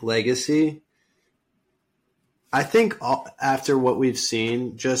legacy, I think after what we've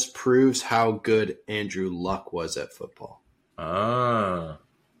seen, just proves how good Andrew Luck was at football. Ah.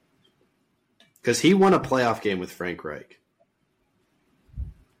 Because he won a playoff game with Frank Reich.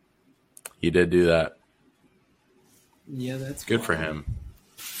 He did do that. Yeah, that's good for him.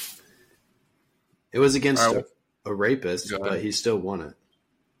 It was against a rapist, but he still won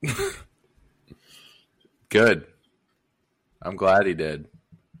it. Good. I'm glad he did.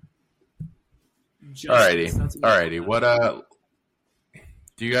 Alrighty. What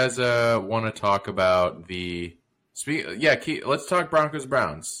do you guys want to talk about the let's talk Broncos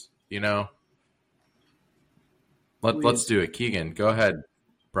Browns, you know. Let's do it. Keegan, go ahead.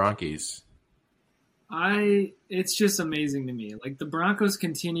 Bronchies. It's just amazing to me. Like, the Broncos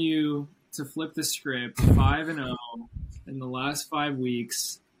continue to flip the script, 5-0 in the last 5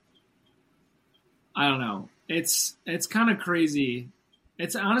 weeks. I don't know. It's kind of crazy.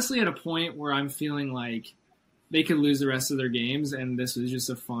 It's honestly at a point where I'm feeling like they could lose the rest of their games, and this was just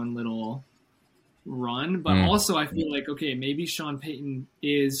a fun little run. But also I feel like, okay, maybe Sean Payton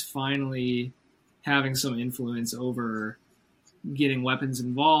is finally having some influence over getting weapons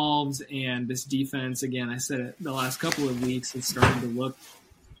involved, and this defense, again, I said it the last couple of weeks, is starting to look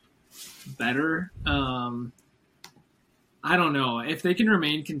better. I don't know. If they can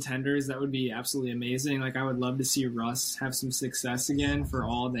remain contenders, that would be absolutely amazing. Like, I would love to see Russ have some success again for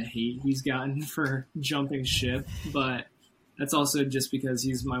all the hate he's gotten for jumping ship. But that's also just because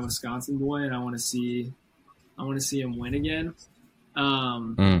he's my Wisconsin boy, and I want to see him win again.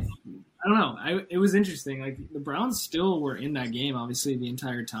 I don't know. It was interesting. Like, the Browns still were in that game, obviously, the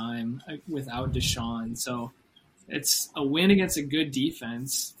entire time without Deshaun. So it's a win against a good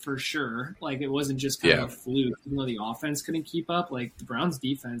defense for sure. Like, it wasn't just kind of a fluke, even though the offense couldn't keep up. Like, the Browns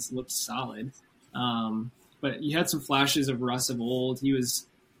defense looked solid. But you had some flashes of Russ of old. There was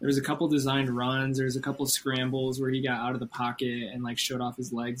a couple designed runs. There was a couple scrambles where he got out of the pocket and like showed off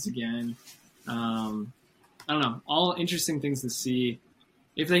his legs again. I don't know. All interesting things to see.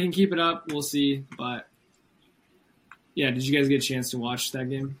 If they can keep it up, we'll see. But yeah, did you guys get a chance to watch that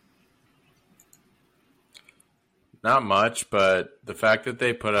game? Not much, but the fact that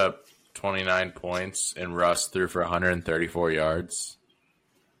they put up 29 points and Russ threw for 134 yards.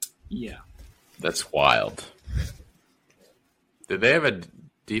 Yeah. That's wild. Did they have a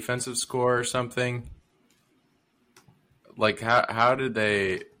defensive score or something? Like, how did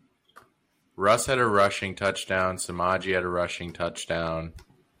they... Russ had a rushing touchdown. Samaji had a rushing touchdown.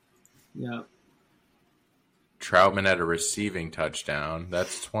 Yeah. Troutman had a receiving touchdown.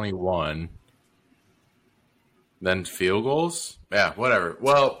 That's 21. Then field goals? Yeah, whatever.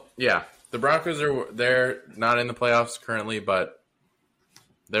 Well, yeah. The Broncos they're not in the playoffs currently, but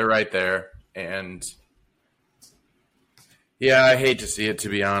they're right there. And yeah, I hate to see it, to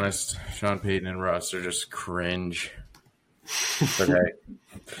be honest. Sean Payton and Russ are just cringe. But hey,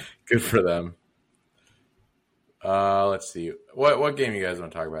 good for them. Let's see. What game you guys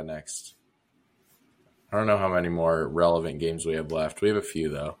want to talk about next? I don't know how many more relevant games we have left. We have a few,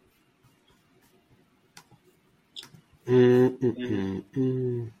 though.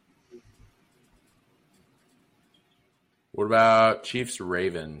 What about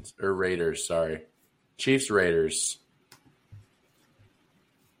Raiders? Sorry. Chiefs-Raiders.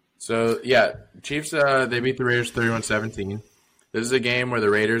 So, yeah, Chiefs, they beat the Raiders 31-17. This is a game where the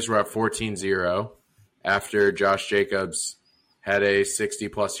Raiders were up 14-0 after Josh Jacobs had a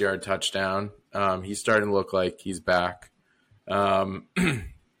 60-plus yard touchdown. He's starting to look like he's back. And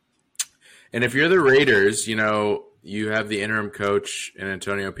if you're the Raiders, you have the interim coach in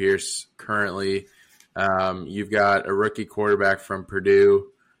Antonio Pierce currently. You've got a rookie quarterback from Purdue,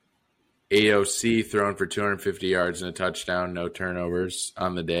 AOC, throwing for 250 yards and a touchdown, no turnovers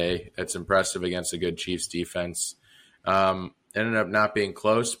on the day. That's impressive against a good Chiefs defense. Ended up not being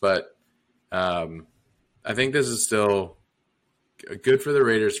close, but I think this is still good for the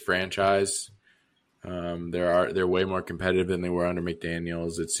Raiders franchise. They're way more competitive than they were under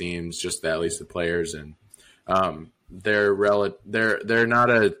McDaniels. It seems, just at least the players, and they're not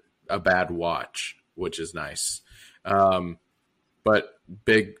a bad watch, which is nice. But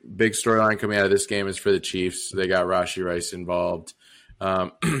big storyline coming out of this game is for the Chiefs. They got Rashee Rice involved,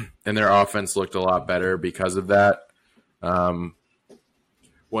 and their offense looked a lot better because of that.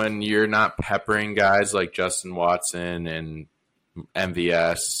 When you're not peppering guys like Justin Watson and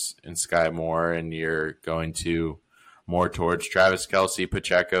MVS and Sky Moore, and you're going to more towards Travis Kelce,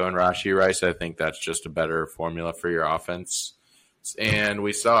 Pacheco, and Rashee Rice, I think that's just a better formula for your offense. And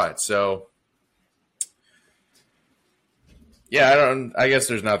we saw it. So, yeah, I guess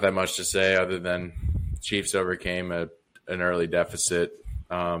there's not that much to say other than Chiefs overcame an early deficit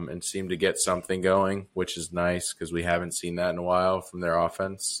and seemed to get something going, which is nice because we haven't seen that in a while from their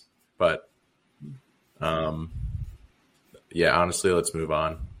offense. But, yeah, honestly, let's move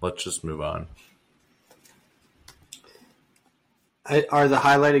on. Let's just move on. Are the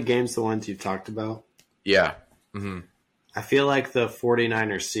highlighted games the ones you've talked about? Yeah. Mm-hmm. I feel like the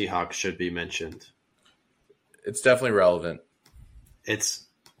 49ers Seahawks should be mentioned. It's definitely relevant. It's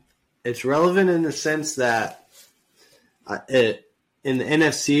relevant in the sense that in the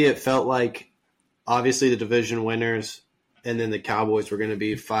NFC, it felt like obviously the division winners and then the Cowboys were going to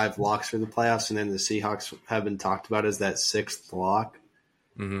be 5 locks for the playoffs, and then the Seahawks have been talked about as that 6th lock.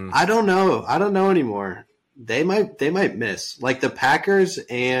 Mm-hmm. I don't know anymore. They might miss. Like the Packers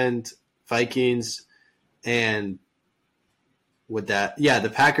and Vikings and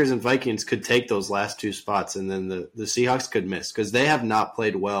the Packers and Vikings could take those last 2 spots, and then the Seahawks could miss because they have not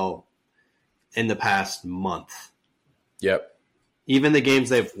played well in the past month. Yep. Even the games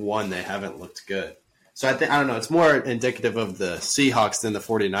they've won, they haven't looked good. So I don't know, it's more indicative of the Seahawks than the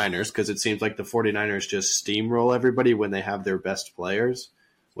 49ers because it seems like the 49ers just steamroll everybody when they have their best players,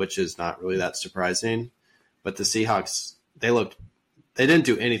 which is not really that surprising. But the Seahawks, they didn't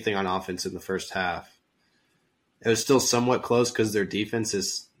do anything on offense in the first half. It was still somewhat close because their defense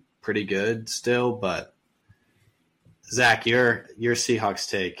is pretty good still, but Zach, your Seahawks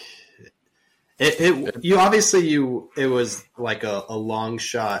take. It was like a long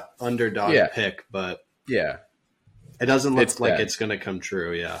shot underdog pick, but it doesn't look like it's going to come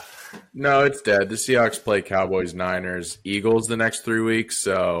true. Yeah, no, it's dead. The Seahawks play Cowboys, Niners, Eagles the next 3 weeks.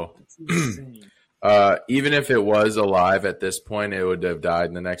 So even if it was alive at this point, it would have died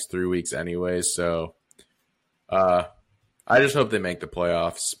in the next 3 weeks anyway. So I just hope they make the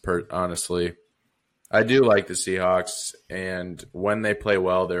playoffs. Honestly, I do like the Seahawks, and when they play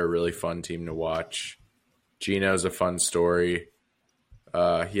well, they're a really fun team to watch. Geno's a fun story.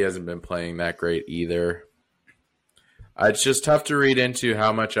 He hasn't been playing that great either. It's just tough to read into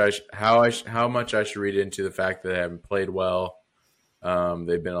how much I should read into the fact that they haven't played well.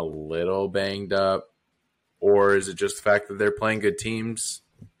 They've been a little banged up, or is it just the fact that they're playing good teams?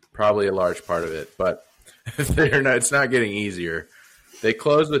 Probably a large part of it, but it's not getting easier. They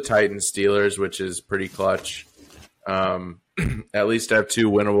closed with Titans Steelers, which is pretty clutch. At least have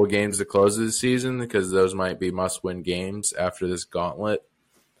 2 winnable games to close the season because those might be must-win games after this gauntlet.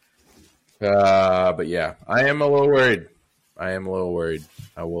 But yeah, I am a little worried. I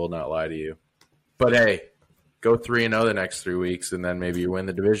will not lie to you. But hey, go 3-0 the next 3 weeks, and then maybe you win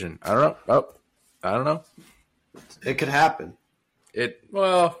the division. I don't know. I don't know. It could happen. Could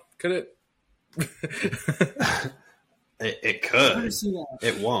it? It could.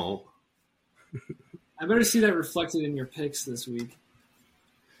 It won't. I better see that reflected in your picks this week.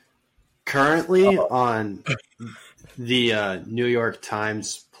 Currently on the New York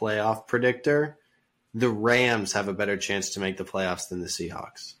Times playoff predictor, the Rams have a better chance to make the playoffs than the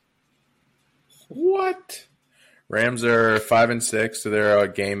Seahawks. What? Rams are 5-6, so they're a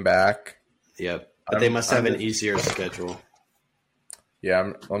game back. Yep, but they must have an easier schedule.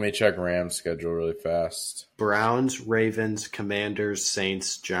 Yeah, let me check Rams' schedule really fast. Browns, Ravens, Commanders,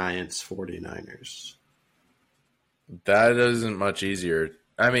 Saints, Giants, 49ers. That isn't much easier.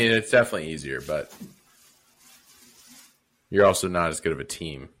 I mean, it's definitely easier, but you're also not as good of a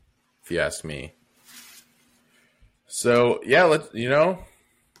team, if you ask me. So, yeah, let's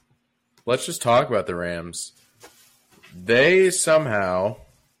just talk about the Rams. They somehow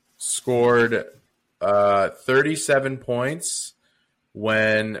scored 37 points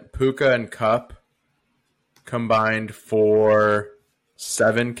when Puka and Kupp combined for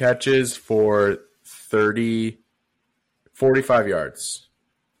 7 catches for 45 yards.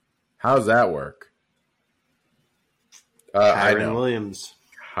 How does that work? Kyren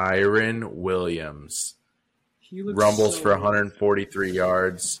Williams. He rumbles for 143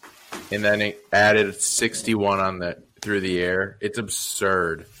 yards, and then he added 61 through the air. It's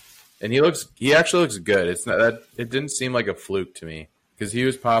absurd. And he actually looks good. It's not that it didn't seem like a fluke to me. Because he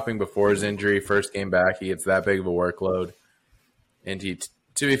was popping before his injury, first game back. He gets that big of a workload. And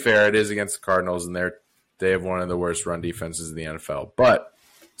to be fair, it is against the Cardinals, and they have one of the worst run defenses in the NFL. But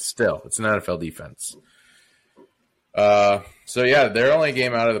still, it's an NFL defense. So, yeah, they're only a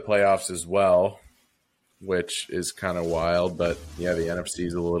game out of the playoffs as well, which is kind of wild. But, yeah, the NFC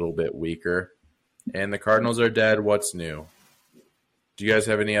is a little bit weaker. And the Cardinals are dead. What's new? Do you guys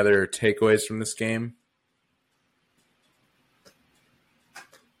have any other takeaways from this game?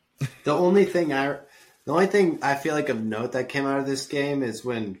 The only thing I feel like of note that came out of this game is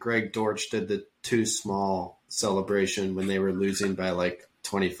when Greg Dortch did the too small celebration when they were losing by like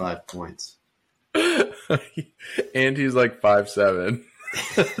 25 points. And he's like 5'7".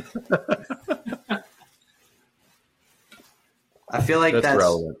 I feel like that's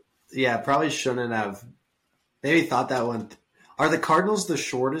relevant. Yeah, probably shouldn't have. Maybe thought that one. Are the Cardinals the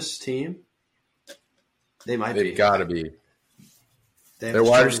shortest team? They might be. They've got to be. Their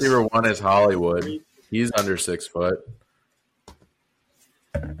wide receiver 1 is Hollywood. He's under 6 foot.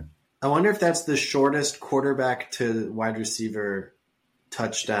 I wonder if that's the shortest quarterback to wide receiver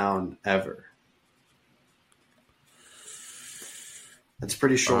touchdown ever. That's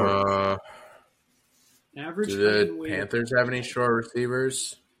pretty short. Average. Do the Panthers have any short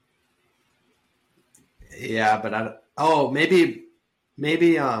receivers? Yeah, but maybe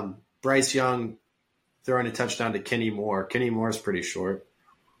Bryce Young throwing a touchdown to Kenny Moore. Kenny Moore's pretty short.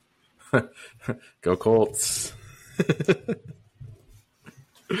 Go Colts.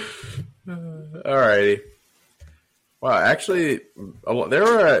 All righty. Wow, actually, there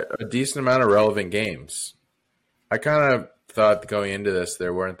were a decent amount of relevant games. I kind of thought going into this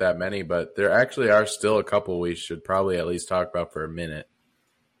there weren't that many, but there actually are still a couple we should probably at least talk about for a minute.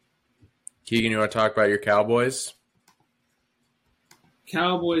 Keegan, you want to talk about your Cowboys?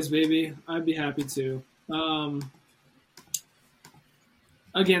 Cowboys, baby. I'd be happy to.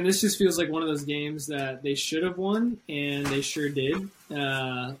 Again, this just feels like one of those games that they should have won, and they sure did.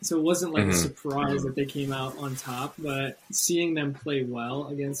 So it wasn't like a surprise that they came out on top, but seeing them play well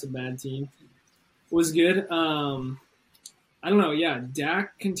against a bad team was good. I don't know. Yeah,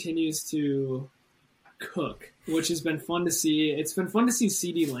 Dak continues to cook, which has been fun to see. It's been fun to see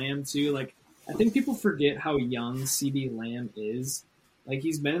CD Lamb too. Like, I think people forget how young CD Lamb is. Like,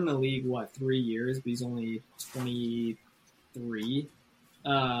 he's been in the league, 3 years, but he's only 23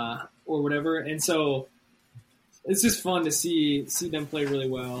 or whatever. And so it's just fun to see them play really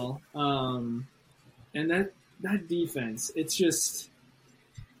well. And that defense, it's just,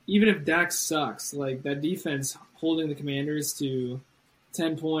 even if Dak sucks, like, that defense holding the Commanders to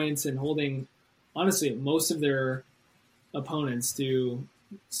 10 points and holding, honestly, most of their opponents to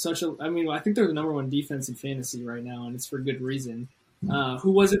such a – I mean, I think they're the number one defense in fantasy right now, and it's for good reason.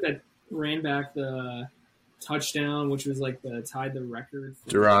 Who was it that ran back the touchdown, which was like tied the record?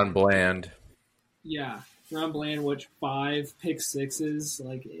 Deron Bland. Yeah, Deron Bland, which 5 pick sixes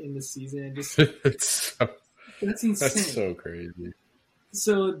like in the season. Just that's insane. That's so crazy.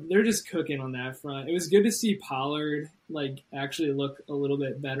 So they're just cooking on that front. It was good to see Pollard like actually look a little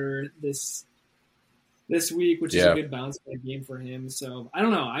bit better this week, which is a good bounce back game for him. So I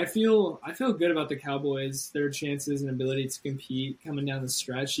don't know. I feel good about the Cowboys, their chances and ability to compete coming down the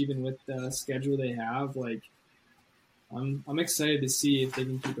stretch, even with the schedule they have. Like, I'm excited to see if they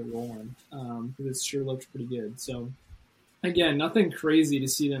can keep it rolling because it sure looks pretty good. So again, nothing crazy to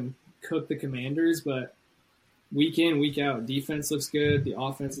see them cook the Commanders, but week in, week out, defense looks good. The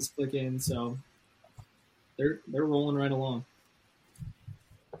offense is clicking, so they're rolling right along.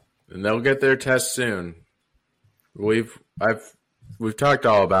 And they'll get their test soon. We've talked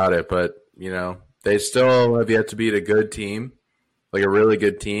all about it, but they still have yet to beat a good team, like a really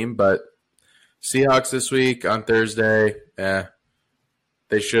good team. But Seahawks this week on Thursday,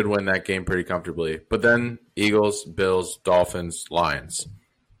 they should win that game pretty comfortably. But then Eagles, Bills, Dolphins, Lions.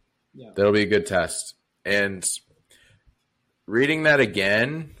 Yeah. That'll be a good test. And reading that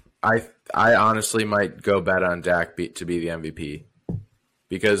again, I honestly might go bet on Dak to be the MVP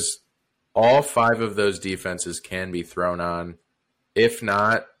because all 5 of those defenses can be thrown on. If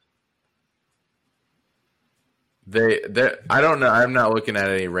not, I don't know. I'm not looking at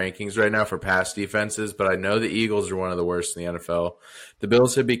any rankings right now for past defenses, but I know the Eagles are one of the worst in the NFL. The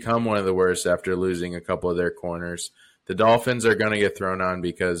Bills have become one of the worst after losing a couple of their corners. The Dolphins are going to get thrown on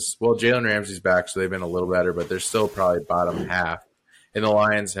because, Jalen Ramsey's back, so they've been a little better, but they're still probably bottom half. And the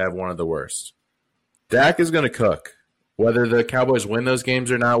Lions have one of the worst. Dak is going to cook. Whether the Cowboys win those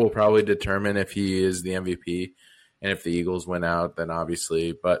games or not will probably determine if he is the MVP. And if the Eagles win out, then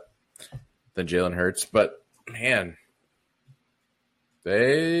obviously, then Jalen Hurts. But, man,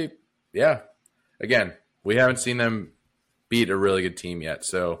 again, we haven't seen them beat a really good team yet,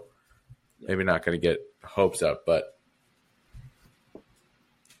 so maybe not going to get hopes up, but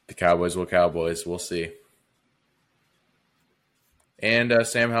the Cowboys will Cowboys. We'll see. And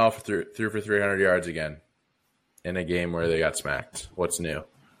Sam Howell threw for 300 yards again in a game where they got smacked. What's new?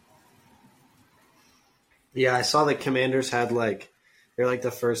 Yeah, I saw the Commanders had they're like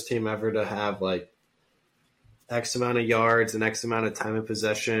the first team ever to have X amount of yards and X amount of time of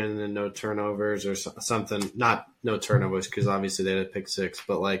possession and no turnovers or something. Not no turnovers because obviously they had a pick 6,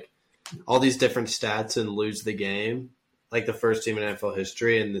 but all these different stats and lose the game. Like the first team in NFL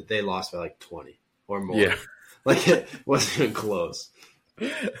history, and they lost by 20 or more. Yeah. It wasn't even close.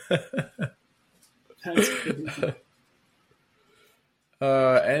 That's crazy.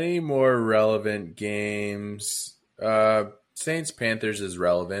 Any more relevant games? Saints-Panthers is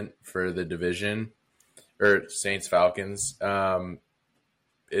relevant for the division, or Saints-Falcons.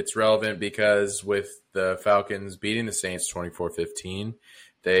 It's relevant because with the Falcons beating the Saints 24-15,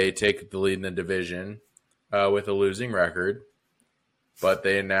 they take the lead in the division with a losing record, but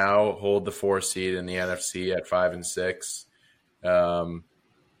they now hold the 4th seed in the NFC at 5-6.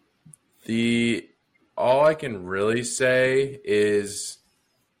 All I can really say is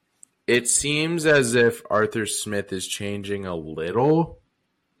it seems as if Arthur Smith is changing a little.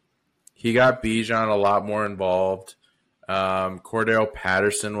 He got Bijan a lot more involved. Cordell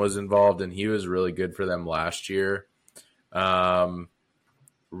Patterson was involved, and he was really good for them last year.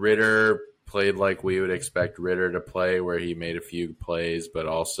 Ritter played like we would expect Ritter to play, where he made a few plays, but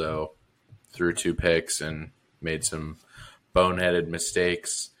also threw 2 picks and made some boneheaded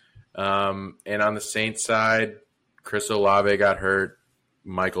mistakes. And on the Saints side, Chris Olave got hurt.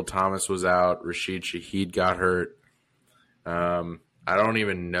 Michael Thomas was out. Rashid Shaheed got hurt. I don't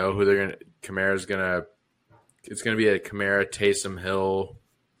even know who they're going to – Kamara's going to – it's going to be a Kamara, Taysom Hill.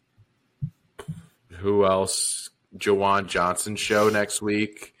 Who else? Jawan Johnson show next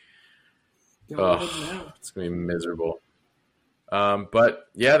week. It's going to be miserable. But,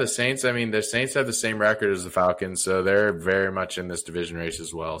 yeah, the Saints have the same record as the Falcons, so they're very much in this division race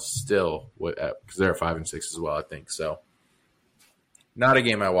as well still because they're at 5-6 as well, I think. So, not a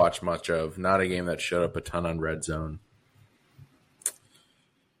game I watched much of, not a game that showed up a ton on Red Zone.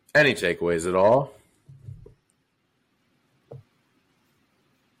 Any takeaways at all?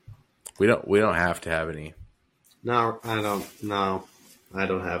 We don't have to have any. No, I don't. No, I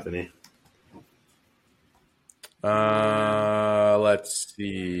don't have any. Let's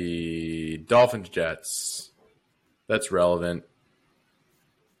see. Dolphins Jets. That's relevant.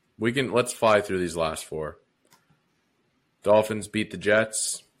 Let's fly through these last four. Dolphins beat the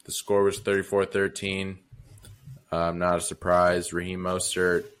Jets. The score was 34-13. Not a surprise. Raheem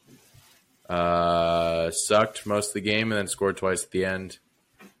Mostert sucked most of the game and then scored twice at the end.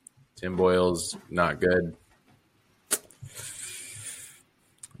 Tim Boyle's not good.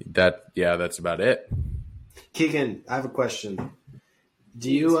 That's about it. Keegan, I have a question.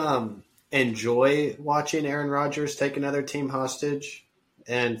 Do you enjoy watching Aaron Rodgers take another team hostage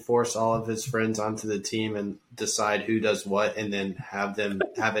and force all of his friends onto the team and decide who does what and then have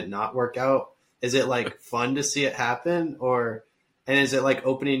it not work out? Is it like fun to see it happen, and is it like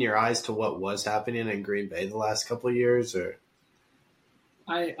opening your eyes to what was happening in Green Bay the last couple of years? Or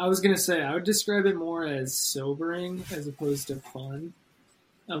I was gonna say I would describe it more as sobering as opposed to fun.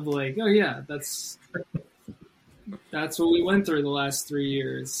 Of like, oh yeah, that's what we went through the last 3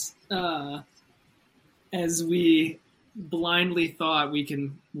 years. As we blindly thought we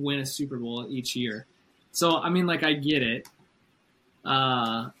can win a Super Bowl each year. So I mean, like, I get it.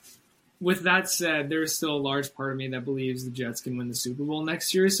 With that said, there's still a large part of me that believes the Jets can win the Super Bowl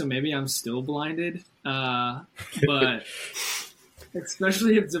next year, so maybe I'm still blinded. But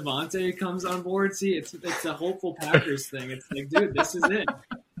especially if Devontae comes on board, see, it's a hopeful Packers thing. It's like, dude, this is it.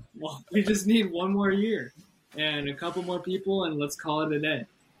 Well, we just need one more year and a couple more people, and let's call it a day.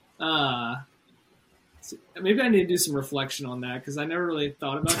 So maybe I need to do some reflection on that because I never really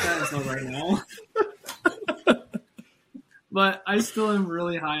thought about that until right now. But I still am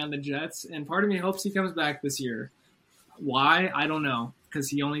really high on the Jets, and part of me hopes he comes back this year. Why? I don't know, because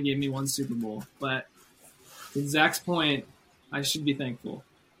he only gave me one Super Bowl. But to Zach's point, I should be thankful.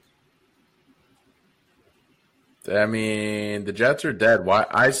 I mean, the Jets are dead. Why?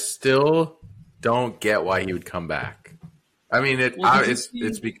 I still don't get why he would come back. I mean, go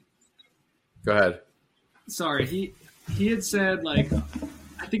ahead. Sorry, he had said, like,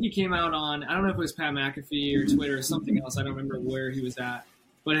 I think he came out on, I don't know if it was Pat McAfee or Twitter or something else. I don't remember where he was at,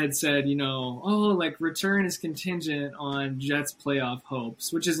 but had said, return is contingent on Jets playoff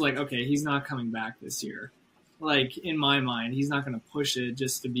hopes, which is like, okay, he's not coming back this year. Like, in my mind, he's not going to push it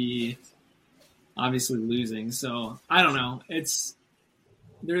just to be obviously losing. So I don't know. It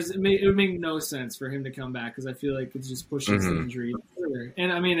would make no sense for him to come back because I feel like it just pushes the injury further.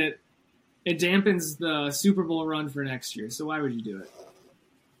 And I mean, it dampens the Super Bowl run for next year. So why would you do it?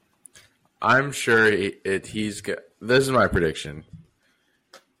 I'm sure this is my prediction.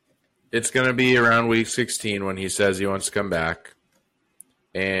 It's going to be around week 16 when he says he wants to come back.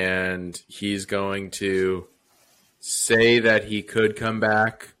 And he's going to say that he could come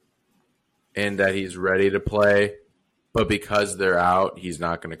back and that he's ready to play. But because they're out, he's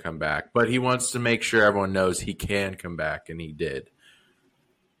not going to come back. But he wants to make sure everyone knows he can come back, and he did.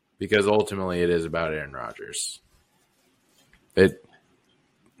 Because ultimately it is about Aaron Rodgers. I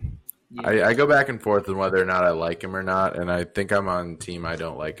go back and forth on whether or not I like him or not, and I think I'm on team I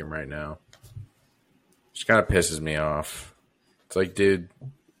don't like him right now. Just kind of pisses me off. It's like, dude,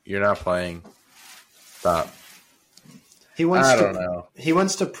 you're not playing. Stop. He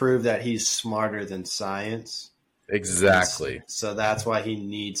wants to prove that he's smarter than science. Exactly. So that's why he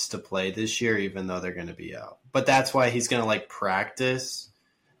needs to play this year, even though they're going to be out. But that's why he's going to practice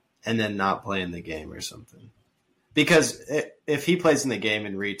and then not play in the game or something. Because if he plays in the game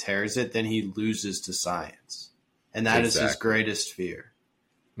and re-tears it, then he loses to science. And that is his greatest fear.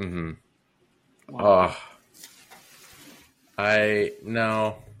 Mm-hmm. Wow.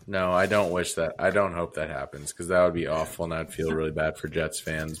 No, I don't wish that. I don't hope that happens because that would be awful and I'd feel really bad for Jets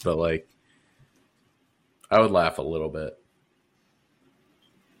fans. But, I would laugh a little bit.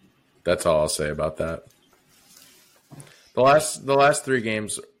 That's all I'll say about that. The last three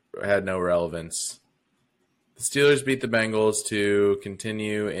games had no relevance. The Steelers beat the Bengals to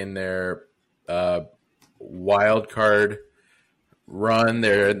continue in their wild card run.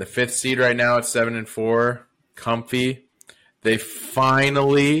 They're in the 5th seed right now at 7-4, comfy. They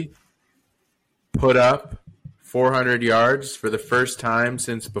finally put up 400 yards for the first time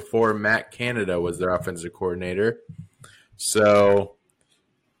since before Matt Canada was their offensive coordinator. So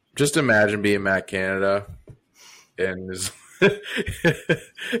just imagine being Matt Canada and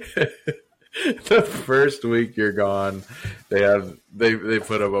the first week you're gone, they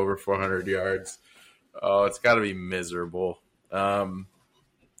put up over 400 yards. Oh, it's got to be miserable.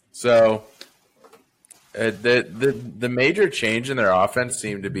 So the major change in their offense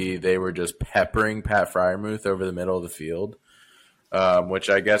seemed to be they were just peppering Pat Freiermuth over the middle of the field, which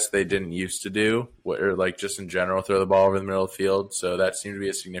I guess they didn't used to do, or like just in general throw the ball over the middle of the field. So that seemed to be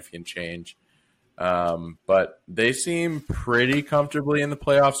a significant change. But they seem pretty comfortably in the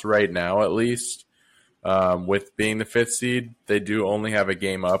playoffs right now, at least. With being the 5th seed, they do only have a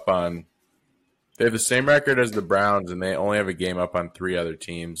game up on. They have the same record as the Browns, and they only have a game up on 3 other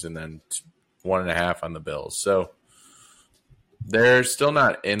teams, and then 1.5 on the Bills. So they're still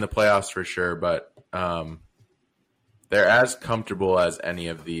not in the playoffs for sure, but they're as comfortable as any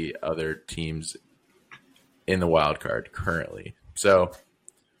of the other teams in the wild card currently. So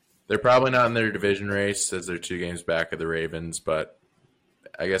they're probably not in their division race as they're 2 games back of the Ravens, but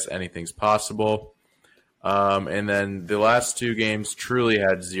I guess anything's possible. And then the last 2 games truly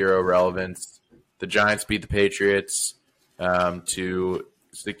had zero relevance. The Giants beat the Patriots to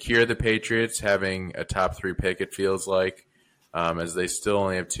secure the Patriots having a top 3 pick, it feels like, as they still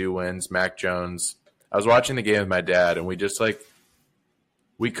only have 2 wins. Mac Jones. I was watching the game with my dad, and we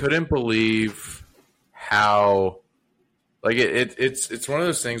couldn't believe how it's one of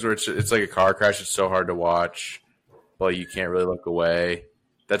those things where it's like a car crash. It's so hard to watch, but you can't really look away.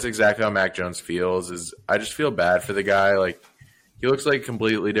 That's exactly how Mac Jones feels. I just feel bad for the guy. Like, he looks like a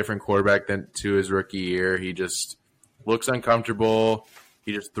completely different quarterback than to his rookie year. He just looks uncomfortable.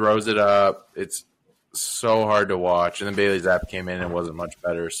 He just throws it up. It's so hard to watch. And then Bailey Zappe came in and wasn't much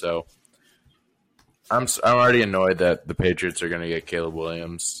better. So I'm already annoyed that the Patriots are going to get Caleb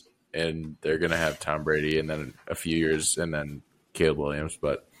Williams and they're going to have Tom Brady and then a few years and then Caleb Williams.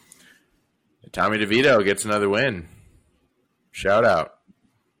 But Tommy DeVito gets another win. Shout out.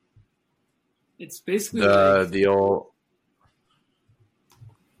 It's basically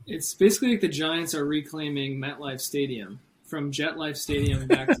It's basically like the Giants are reclaiming MetLife Stadium from JetLife Stadium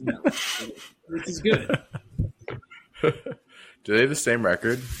back to MetLife Stadium, which is good. Do they have the same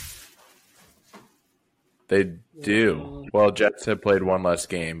record? They do. Well, Jets have played 1 less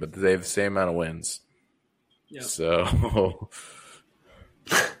game, but they have the same amount of wins. Yep. So,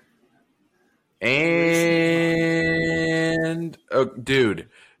 and dude,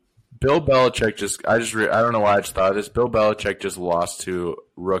 Bill Belichick I don't know why I just thought of this. Bill Belichick just lost to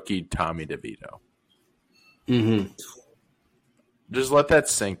rookie Tommy DeVito. Mm-hmm. Just let that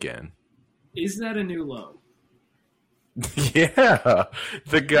sink in. Is that a new low? Yeah,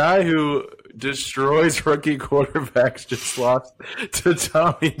 the guy who destroys rookie quarterbacks just lost to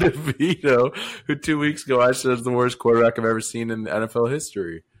Tommy DeVito, who 2 weeks ago I said is the worst quarterback I've ever seen in NFL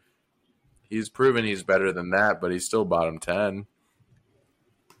history. He's proven he's better than that, but he's still bottom 10.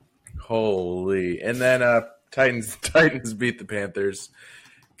 Holy. And then Titans beat the Panthers.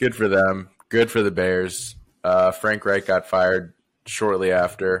 Good for them. Good for the Bears. Frank Reich got fired shortly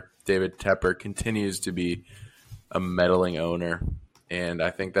after. David Tepper continues to be a meddling owner, and I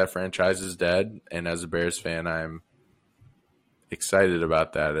think that franchise is dead. And as a Bears fan, I'm excited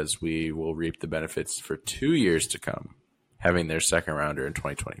about that as we will reap the benefits for 2 years to come, having their second rounder in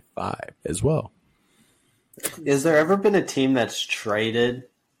 2025 as well. Has there ever been a team that's traded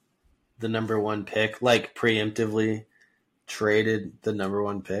the number 1 pick, like preemptively traded the number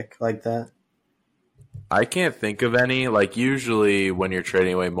 1 pick like that? I can't think of any. Like, usually when you're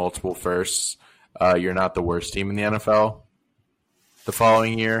trading away multiple firsts, you're not the worst team in the NFL the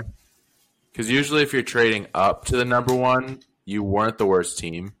following year. Because usually if you're trading up to the number 1, you weren't the worst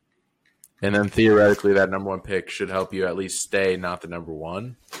team. And then theoretically that number 1 pick should help you at least stay not the number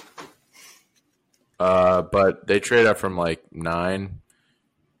 1. But they trade up from like 9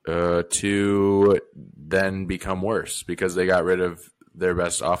 to then become worse because they got rid of their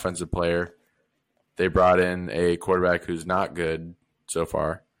best offensive player. They brought in a quarterback who's not good so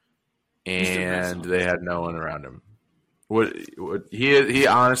far. And they had no one around him. He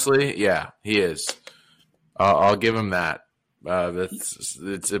honestly, yeah, he is. I'll give him that.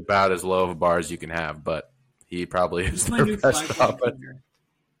 It's about as low of a bar as you can have, but he probably is the best offense.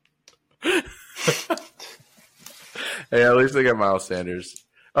 Hey, at least they got Miles Sanders.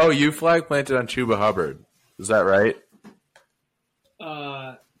 Oh, you flag planted on Chuba Hubbard. Is that right?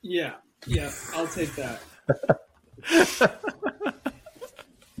 Yeah, I'll take that.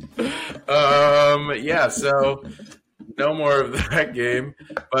 Yeah, so no more of that game,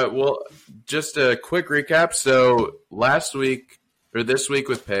 but we'll just a quick recap. So this week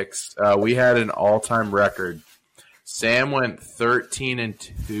with picks, we had an all-time record. Sam went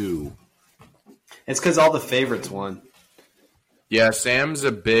 13-2. It's because all the favorites won. Yeah, Sam's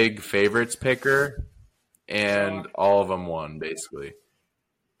a big favorites picker, and all of them won basically.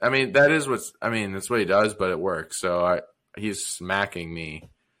 I mean, that's what he does, but it works. So he's smacking me.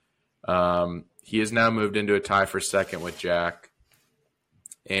 He has now moved into a tie for second with Jack,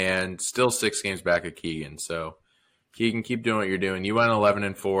 and still 6 games back at Keegan. So Keegan, keep doing what you're doing. You went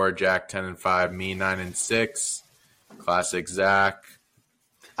 11-4, Jack 10-5, me 9-6. Classic Zach.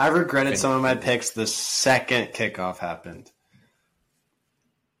 I regretted some of my picks the second kickoff happened.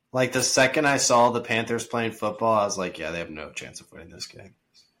 Like the second I saw the Panthers playing football, I was like, yeah, they have no chance of winning this game.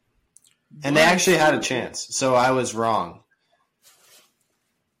 And they actually had a chance, so I was wrong.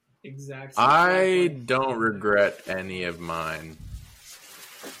 Exactly. I don't regret any of mine.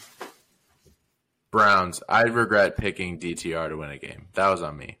 Browns, I regret picking DTR to win a game. That was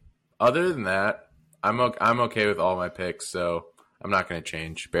on me. Other than that, I'm okay with all my picks, so I'm not going to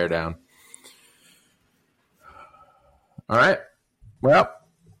change. Bear down. All right. Well,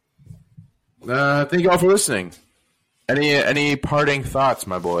 thank you all for listening. Any parting thoughts,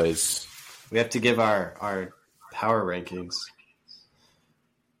 my boys? We have to give our power rankings.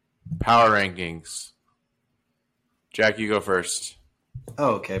 Power rankings. Jack, you go first.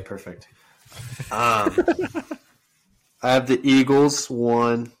 Oh, okay, perfect. I have the Eagles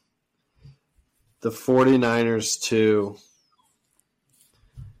 1, the 49ers 2,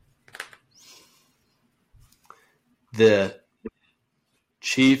 the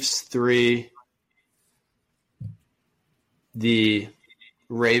Chiefs 3, the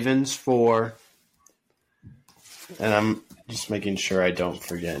Ravens 4, and I'm just making sure I don't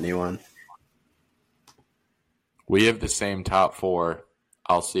forget anyone. We have the same top 4.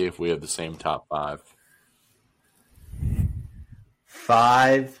 I'll see if we have the same top 5.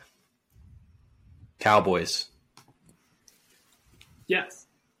 5 Cowboys. Yes.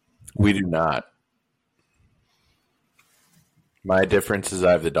 We do not. My difference is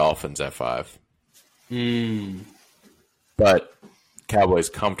I have the Dolphins at 5. But Cowboys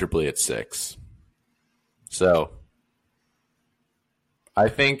comfortably at 6. So I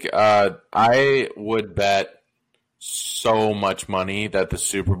think I would bet so much money that the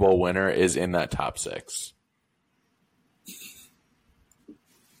Super Bowl winner is in that top 6.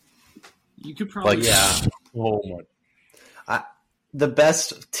 You could probably so much. The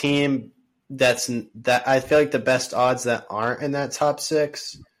best team that I feel like the best odds that aren't in that top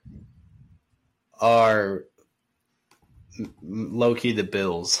 6 are low-key the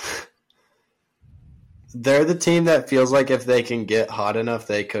Bills. They're the team that feels like if they can get hot enough,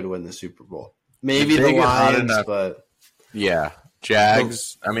 they could win the Super Bowl. Maybe the Lions, but yeah,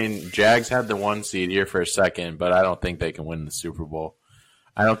 Jags. I mean, Jags had the 1 seed here for a second, but I don't think they can win the Super Bowl.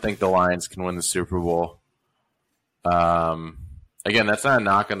 I don't think the Lions can win the Super Bowl. Again, that's not a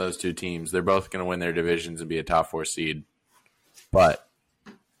knock on those two teams. They're both going to win their divisions and be a top 4 seed, but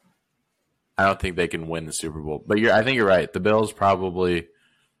I don't think they can win the Super Bowl. But I think you're right. The Bills probably,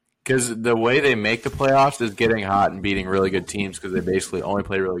 because the way they make the playoffs is getting hot and beating really good teams because they basically only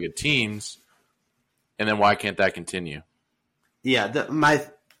play really good teams. And then why can't that continue? Yeah, my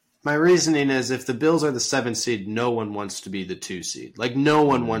reasoning is if the Bills are the 7th seed, no one wants to be the 2 seed. Like, no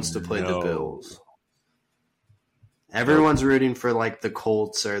one wants to play the Bills. Everyone's rooting for, like, the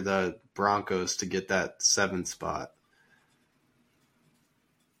Colts or the Broncos to get that 7th spot.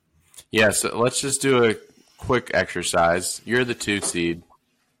 Yeah, so let's just do a quick exercise. You're the 2 seed.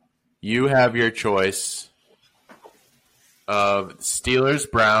 You have your choice of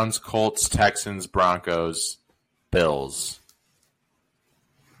Steelers, Browns, Colts, Texans, Broncos, Bills.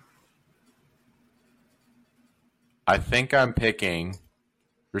 I think I'm picking,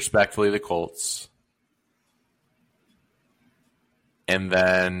 respectfully, the Colts. And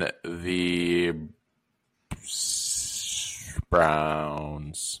then the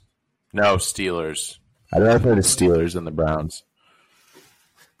Browns. No, Steelers. I'd rather play the Steelers than the Browns.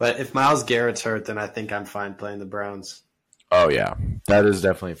 But if Myles Garrett's hurt, then I think I'm fine playing the Browns. Oh, yeah. That is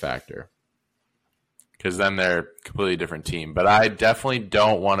definitely a factor. Because then they're a completely different team. But I definitely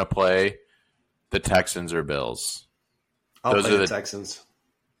don't want to play the Texans or Bills. I'll play the Texans.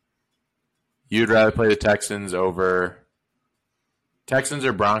 You'd rather play the Texans over Texans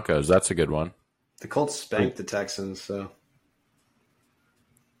or Broncos? That's a good one. The Colts spanked the Texans, so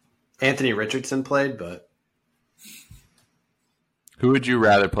Anthony Richardson played, but Who would you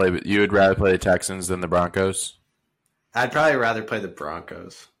rather play? You would rather play the Texans than the Broncos? I'd probably rather play the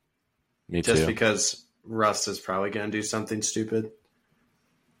Broncos. Me too. Just because Russ is probably going to do something stupid.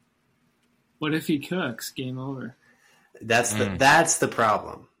 What if he cooks? Game over. That's the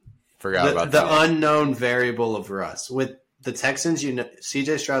problem. Forgot about the that. unknown variable of Russ. With the Texans,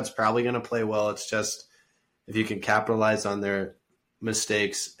 CJ Stroud's probably going to play well. It's just if you can capitalize on their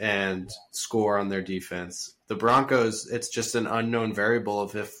mistakes and score on their defense. The Broncos, it's just an unknown variable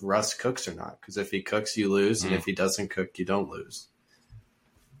of if Russ cooks or not. Because if he cooks, you lose, and if he doesn't cook, you don't lose.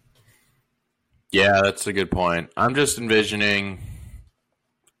 Yeah, that's a good point. I'm just envisioning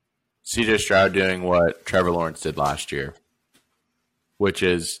CJ Stroud doing what Trevor Lawrence did last year, which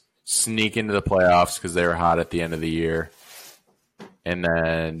is sneak into the playoffs because they were hot at the end of the year and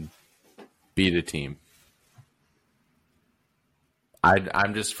then beat a team.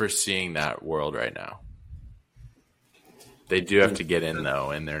 I'm just foreseeing that world right now. They do have to get in,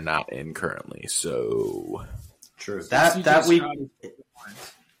 though, and they're not in currently, so... True. That week...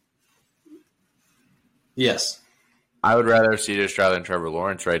 Yes. I would rather CJ Stroud than Trevor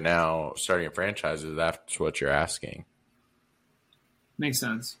Lawrence right now starting a franchise if that's what you're asking. Makes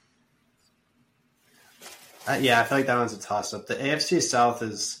sense. Yeah, I feel like that one's a toss-up. The AFC South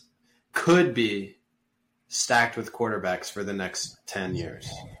could be stacked with quarterbacks for the next 10 years.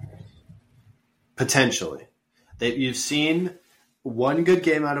 Potentially. You've seen one good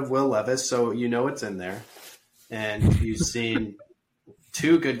game out of Will Levis, so you know it's in there. And you've seen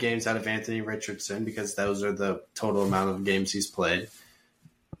 2 good games out of Anthony Richardson because those are the total amount of games he's played.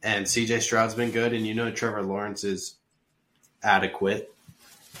 And CJ Stroud's been good, and you know Trevor Lawrence is adequate.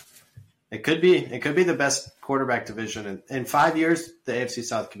 It could be the best quarterback division. In 5 years, the AFC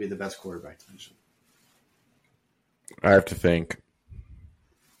South could be the best quarterback division. I have to think.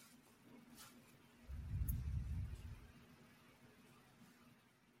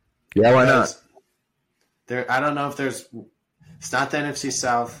 Yeah, why not? I don't know if there's. It's not the NFC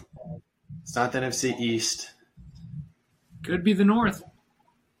South. It's not the NFC East. Could be the North.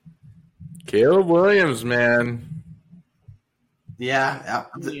 Caleb Williams, man. Yeah,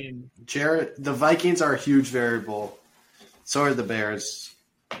 the Vikings are a huge variable. So are the Bears.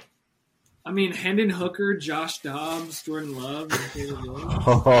 I mean, Hendon Hooker, Josh Dobbs, Jordan Love, and Caleb Williams.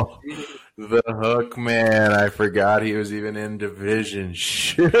 Oh, the Hook, man. I forgot he was even in division.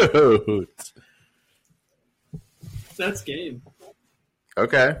 Shoot. That's game.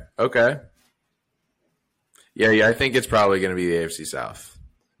 Okay. Yeah, I think it's probably going to be the AFC South.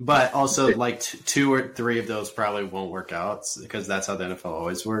 But also, like, 2 or 3 of those probably won't work out because that's how the NFL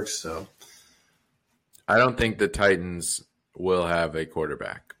always works. So, I don't think the Titans will have a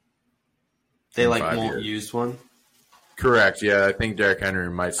quarterback. They won't use one? Correct, yeah. I think Derrick Henry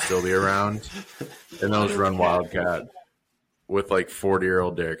might still be around. And those run Wildcat with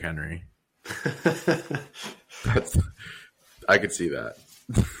 40-year-old Derrick Henry. I could see that.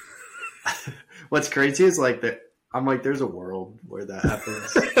 What's crazy is I'm there's a world where that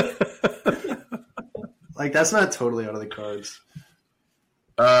happens. That's not totally out of the cards.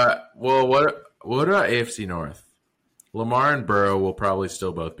 Well, what about AFC North? Lamar and Burrow will probably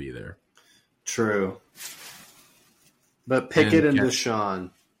still both be there. True. But Pickett and Deshaun.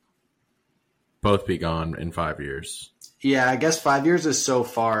 Both be gone in 5 years. Yeah, I guess 5 years is so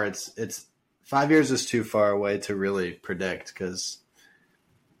far. It's 5 years is too far away to really predict because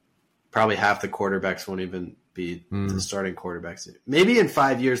probably half the quarterbacks won't even be the starting quarterbacks. Maybe in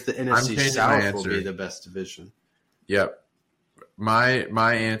 5 years, the NFC South will be the best division. Yep. My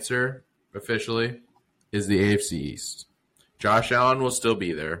answer officially is the AFC East. Josh Allen will still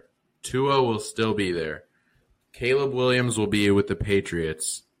be there. Tua will still be there. Caleb Williams will be with the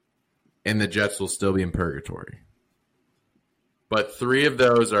Patriots, and the Jets will still be in purgatory. But 3 of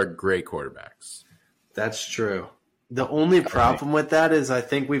those are great quarterbacks. That's true. The only problem with that is I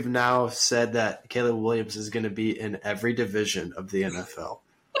think we've now said that Caleb Williams is going to be in every division of the NFL.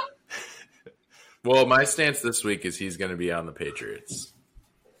 Well, my stance this week is he's going to be on the Patriots.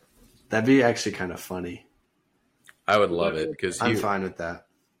 That'd be actually kind of funny. I would love it because I'm fine with that.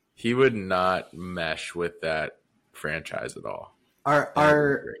 He would not mesh with that franchise at all. I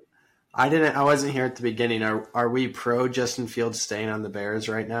wasn't here at the beginning. Are we pro Justin Fields staying on the Bears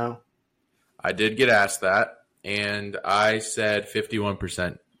right now? I did get asked that, and I said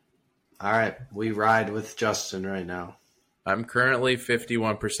 51%. All right, we ride with Justin right now. I'm currently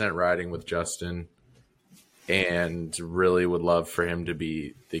 51% riding with Justin, and really would love for him to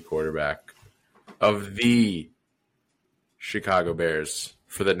be the quarterback of the Chicago Bears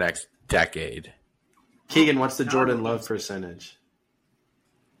for the next decade. Keegan, what's the Jordan Love percentage?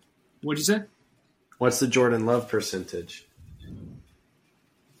 What'd you say? What's the Jordan Love percentage?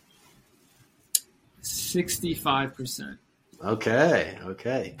 65%. Okay.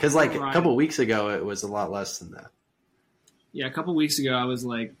 Because like Right. a couple weeks ago, it was a lot less than that. Yeah, a couple weeks ago, I was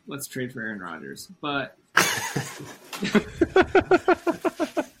like, let's trade for Aaron Rodgers. But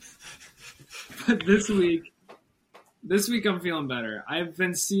but this week I'm feeling better. I've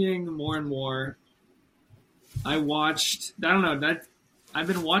been seeing more and more. I've been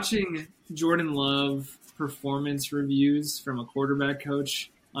watching Jordan Love performance reviews from a quarterback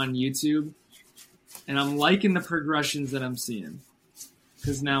coach on YouTube, and I'm liking the progressions that I'm seeing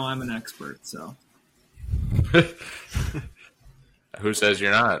because now I'm an expert. So Who says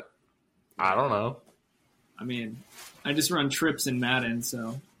you're not? I don't know. I mean, I just run trips in Madden,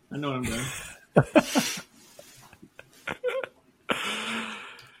 so I know what I'm doing.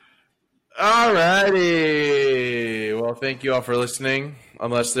 Alrighty. Well, thank you all for listening.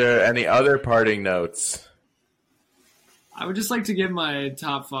 Unless there are any other parting notes. I would just like to give my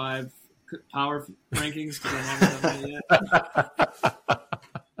top 5 power rankings because I haven't done that yet.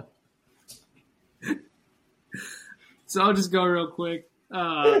 So I'll just go real quick.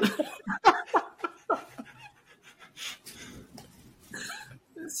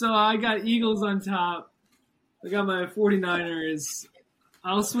 So I got Eagles on top. I got my 49ers.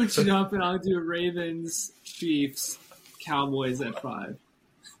 I'll switch it up and I'll do Ravens, Chiefs, Cowboys at 5.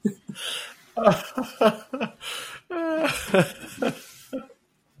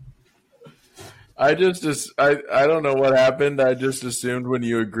 I don't know what happened. I just assumed when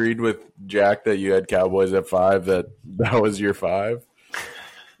you agreed with Jack that you had Cowboys at 5 that was your 5.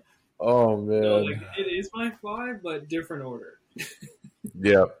 Oh man. So, like, it is my 5, but different order.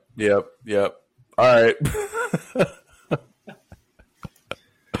 Yep. All right.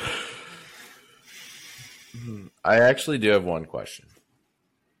 I actually do have one question.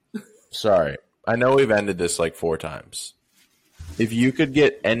 Sorry. I know we've ended this like 4 times. If you could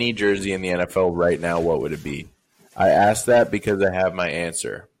get any jersey in the NFL right now, what would it be? I asked that because I have my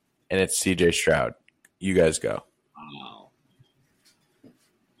answer, and it's CJ Stroud. You guys go. Wow.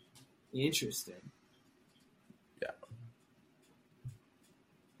 Interesting. Yeah.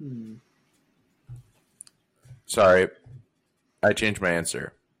 Hmm. Sorry. I changed my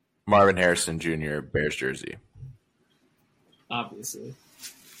answer. Marvin Harrison Jr., Bears jersey. Obviously.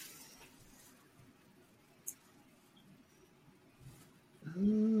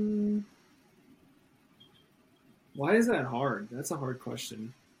 Why is that hard? That's a hard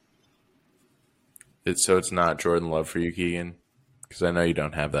question. So it's not Jordan Love for you, Keegan? Because I know you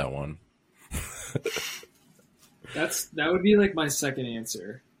don't have that one. That would be like my second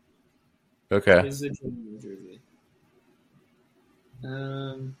answer. Okay. Is it Jordan Love jersey?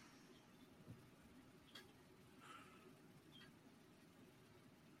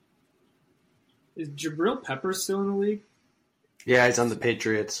 Is Jabril Peppers still in the league? Yeah, he's on the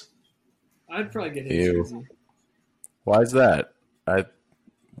Patriots. I'd probably get his jersey. Why is that?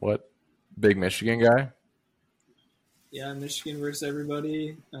 What? Big Michigan guy? Yeah, Michigan versus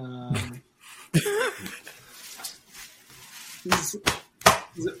everybody. He's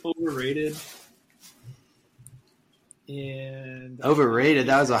overrated. And Overrated?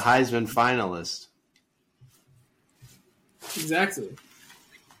 That was a Heisman finalist. Exactly.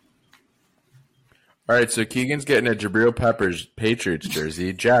 All right, so Keegan's getting a Jabril Peppers Patriots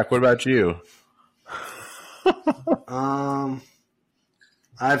jersey. Jack, what about you? I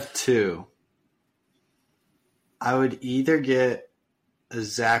have 2. I would either get a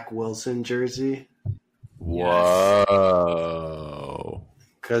Zach Wilson jersey. Whoa.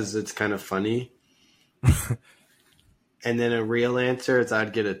 Because it's kind of funny. And then a real answer is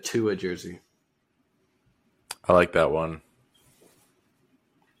I'd get a Tua jersey. I like that one.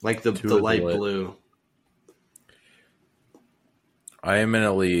 Like the light blue. I am in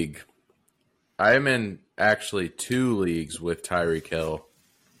a league. I am in actually 2 leagues with Tyreek Hill.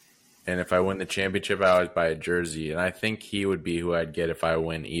 And if I win the championship, I always buy a jersey. And I think he would be who I'd get if I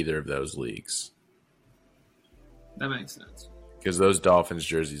win either of those leagues. That makes sense. Because those Dolphins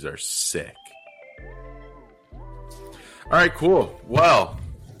jerseys are sick. All right, cool. Well,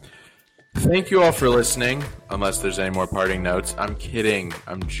 thank you all for listening. Unless there's any more parting notes. I'm kidding.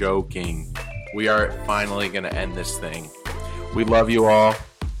 I'm joking. We are finally going to end this thing. We love you all.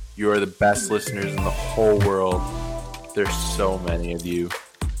 You are the best listeners in the whole world. There's so many of you.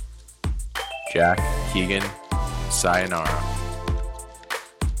 Jack, Keegan, sayonara.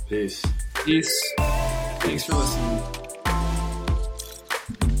 Peace. Peace. Thanks for listening.